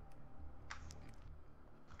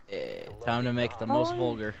 Time to make the How most long-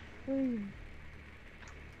 vulgar. Please.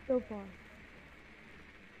 So far.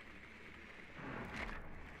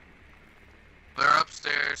 They're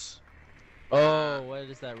upstairs. Oh, what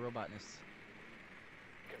is that robotness?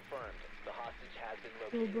 Confirmed. The hostage has been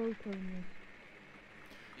So located. both of them.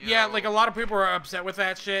 Yeah, Yo, like a lot of people are upset with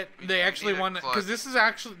that shit. We- They we actually need a want because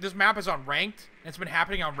clutch. this map is on ranked. And it's been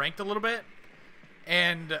happening on ranked a little bit,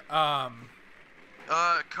 and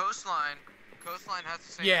Coastline. Coastline has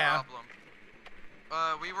the same Yeah. problem.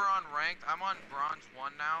 We were on ranked. I'm on bronze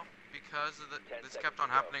 1 now because of this kept on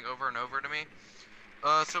happening over and over to me.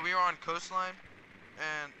 So we were on Coastline,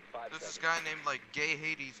 and there's this guy named like Gay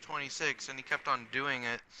Hades 26, and he kept on doing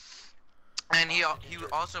it. And he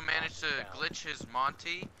also managed to glitch his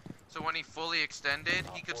Monty, so when he fully extended,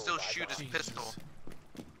 he could still shoot his Jesus. pistol.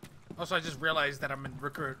 Also I just realized that I'm in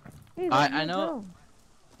recruit. Hey, I where'd you know- go?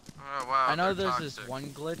 Oh wow. I know they're there's this toxic. one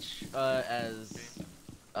glitch as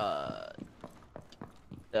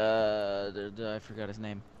I forgot his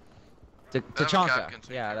name. Tachanka. Capkins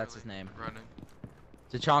Yeah, that's really his name. Running.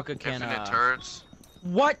 Tachanka can Infinite turrets.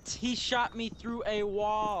 What? He shot me through a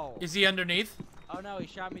wall. Is he underneath? Oh no, he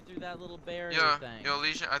shot me through that little barrier Yeah, thing. yo,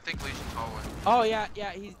 Legion. I think Legion's hallway. Oh yeah,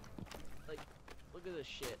 he's like, look at this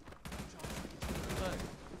shit. Look.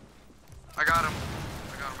 I got him.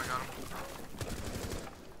 I got him.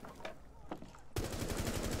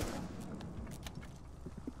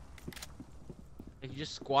 He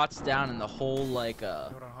just squats down and the whole like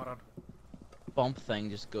Hold on. bump thing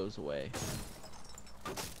just goes away.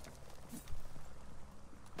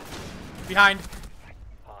 Behind.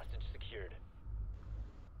 Hostage secured.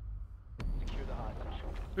 Secure the hostage.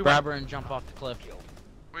 We Grab won. her and jump off the cliff.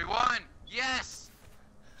 We won. Yes.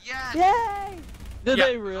 Yes. Yay! Did Yeah.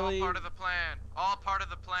 they It was really? all part of the plan. All part of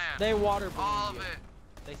the plan. They water ballooned all of you. it.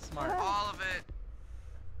 They smart. All of it.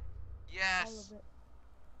 All Yes. of it.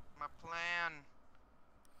 My plan.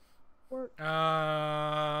 Work.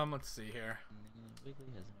 Let's see here. Wiggly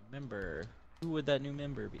has a new member. Who would that new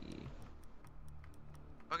member be?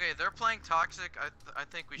 Okay, they're playing toxic. I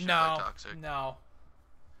think we should play No. toxic. No.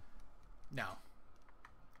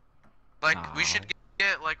 Like we Aw. should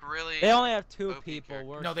get like really. They only have 2 OP people. character.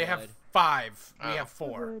 We're No, they have good. 5. We Oh. have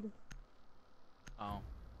 4. Good. Oh.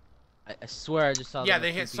 I swear I just saw. Yeah, them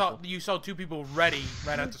they with 2 saw people. you saw 2 people ready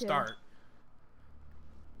right at the Okay. start.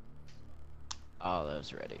 Oh, that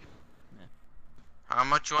was ready. How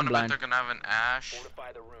much you want to bet blind. they're gonna have an Ash?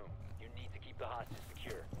 Fortify the room. You need to keep the hostage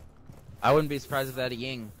secure. I wouldn't be surprised if that a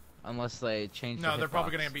Ying, unless they change. No, the they're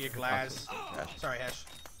probably hitbox. gonna be a Hitbox glass. was trash. Sorry, Ash.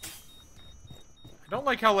 don't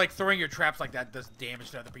like how like throwing your traps like that does damage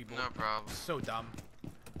to other people. No problem. So dumb.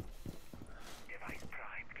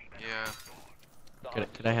 Yeah.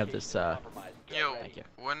 Could I have this? Yo, Thank you.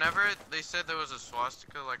 whenever they said there was a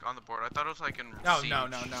swastika like on the board, I thought it was like in Oh, Siege no.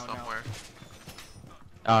 somewhere.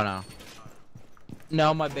 Oh no.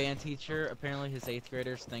 No, my band teacher, apparently his 8th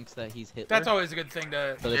graders thinks that he's Hitler. That's always a good thing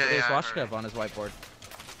to. So they Yeah, put a yeah, I swastika heard. up on his whiteboard.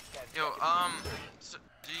 Yo, so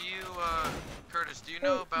do you, Curtis, do you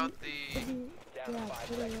know about the,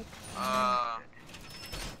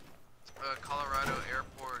 Colorado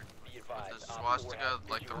airport with the swastika,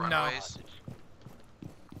 like the runways?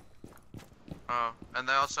 Oh, and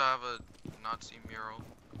they also have a Nazi mural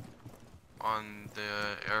on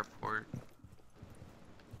the airport.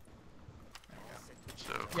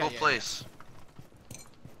 So, cool place.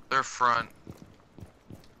 They're front.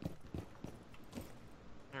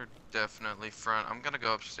 They're definitely front. I'm gonna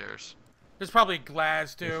go upstairs. There's probably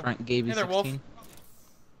glass too. Front gave you Hey there, Wolf. 16.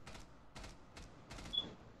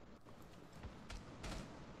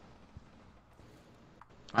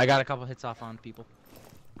 I got a couple hits off on people.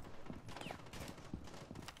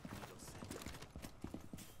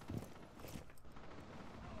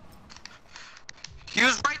 He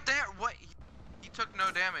was right there. What? He took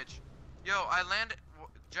no damage. Yo, I landed.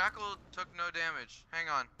 Jackal took no damage. Hang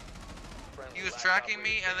on. He was tracking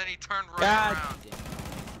me and then he turned right around.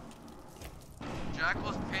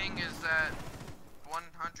 Jackal's ping is at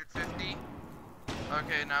 150.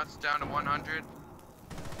 Okay, now it's down to 100.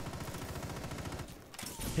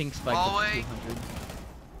 Pink spike Hallway. 200.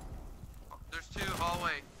 There's two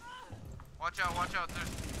hallway. Watch out, watch out. There's.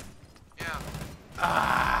 Yeah.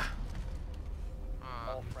 Ah.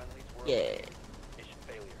 All friendlies were Yeah. eliminated. Mission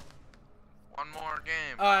failure. One more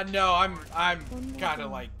game. No, I'm kind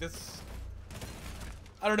of like this.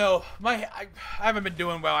 I don't know. I haven't been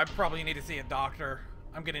doing well. I probably need to see a doctor.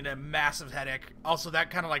 I'm getting a massive headache. Also,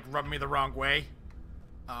 that kind of like rubbed me the wrong way.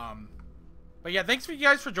 But yeah, thanks for you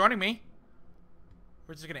guys for joining me.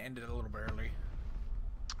 We're just gonna end it a little bit early.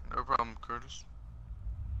 No problem, Curtis.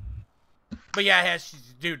 But yeah, Hash,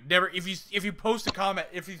 dude, never if you post a comment,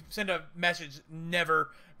 if you send a message,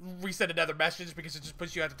 never resend another message because it just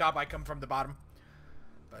puts you at the top. I come from the bottom.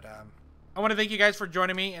 But I want to thank you guys for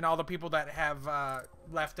joining me and all the people that have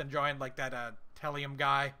left and joined, like that Tellium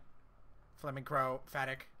guy, Fleming Crow,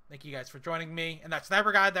 Fatic. Thank you guys for joining me, and that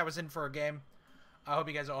Sniper guy that was in for a game. I hope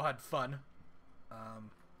you guys all had fun.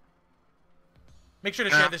 Make sure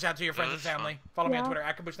to share this out to your friends and family. Follow me on Twitter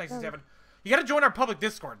at Kabush967. You gotta join our public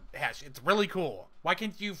Discord, Hash. It's really cool. Why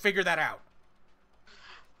can't you figure that out?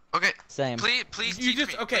 Okay. Same. Please You teach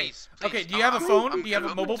just me. okay. Please. Okay. Do you have a phone? Do you have a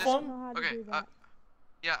I'm mobile just- phone? Okay.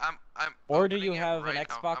 Yeah, I'm. Or do opening you it have an right now.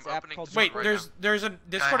 Xbox I'm app opening called Discord Wait, right there's a now.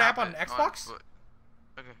 Discord I app have on it Xbox?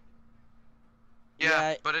 Okay.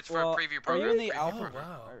 Yeah, but it's for well, preview Are program. you in the Preview alpha? program.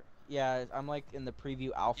 wow. Yeah, I'm like in the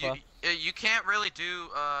preview alpha. You can't really do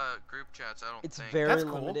group chats. I don't It's think. very That's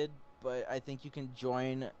cool. limited, but I think you can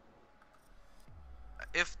join.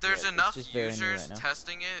 If there's Yeah, it's enough just very new users right now.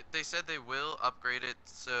 testing it, they said they will upgrade it,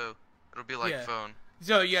 so it'll be like Yeah. phone.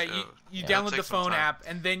 So yeah, So, you yeah, download it'll the take some phone time. app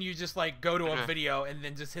and then you just like go to a Okay. video and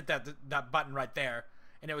then just hit that button right there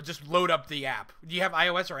and it would just load up the app. Do you have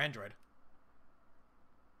iOS or Android?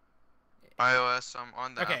 iOS, I'm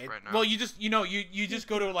on the Okay. app right now. Well, you just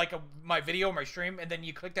go to like my video or my stream and then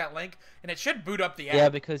you click that link and it should boot up the app. Yeah,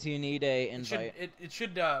 because you need a it should invite it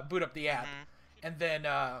should boot up the app and then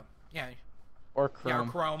yeah or Chrome.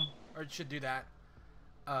 or Chrome or it should do that.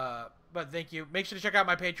 But thank you. Make sure to check out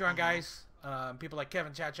my Patreon, guys. People like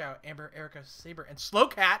Kevin, Chowchow, Amber, Erica, Ssabor, and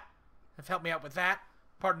Slowcat have helped me out with that.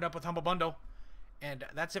 Partnered up with Humble Bundle. And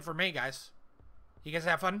that's it for me, guys. You guys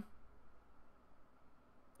have fun?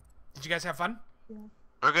 Did you guys have fun?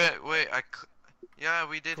 Okay, wait. Yeah,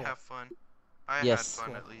 we did Cool. have fun. I Yes. had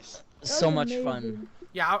fun Cool. at least. So much fun.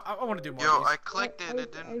 Yeah, I want to do more Yo, of I these. clicked it.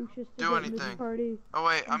 It didn't anxious to do get into the anything. party. Oh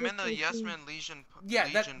wait, I'm and in the get Yes to Men Legion. Yeah,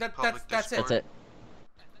 Legion that's public it. Discord. That's it.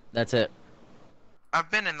 That's it. I've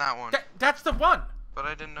been in that one, That's the one. but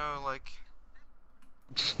I didn't know like.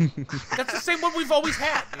 That's the same one we've always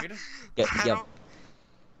had, dude. Yep, I yep. don't-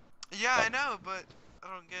 Yeah, I know, but I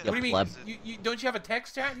don't get What it. do you pleb. mean? You don't you have a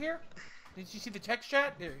text chat here? Did you see the text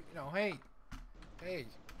chat? You know, hey.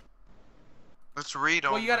 Let's read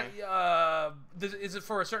Well, only. you gotta. Is it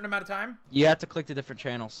for a certain amount of time? You have to click the different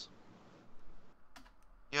channels.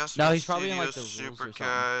 Yes, No, Men he's probably in, like, Studios, the rules or something.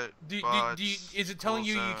 Supercat, Do you, is it telling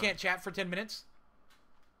you you can't chat for 10 minutes?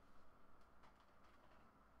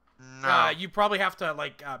 No. You probably have to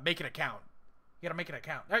like make an account. You gotta make an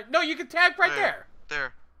account. No, you can tag right there.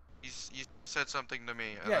 There. You said something to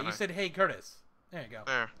me. and Yeah, then you I- said, "Hey, Curtis." There you go.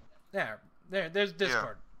 There. There's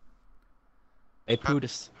Discord. Hey,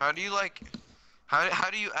 Pootis. How do you like? How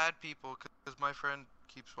do you add people? Because my friend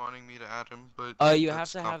keeps wanting me to add him, but You have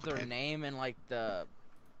that's to have their complicated. name and like the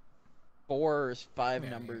 4 or 5 Yeah,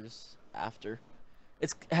 yeah. numbers after.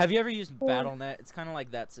 It's. Have you ever used Or- BattleNet? It's kind of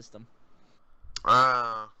like that system.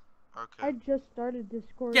 Okay. I just started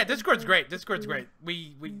Discord. Yeah, Discord's until great. Discord's today.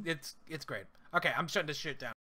 great. It's great. Okay, I'm shutting this shit down.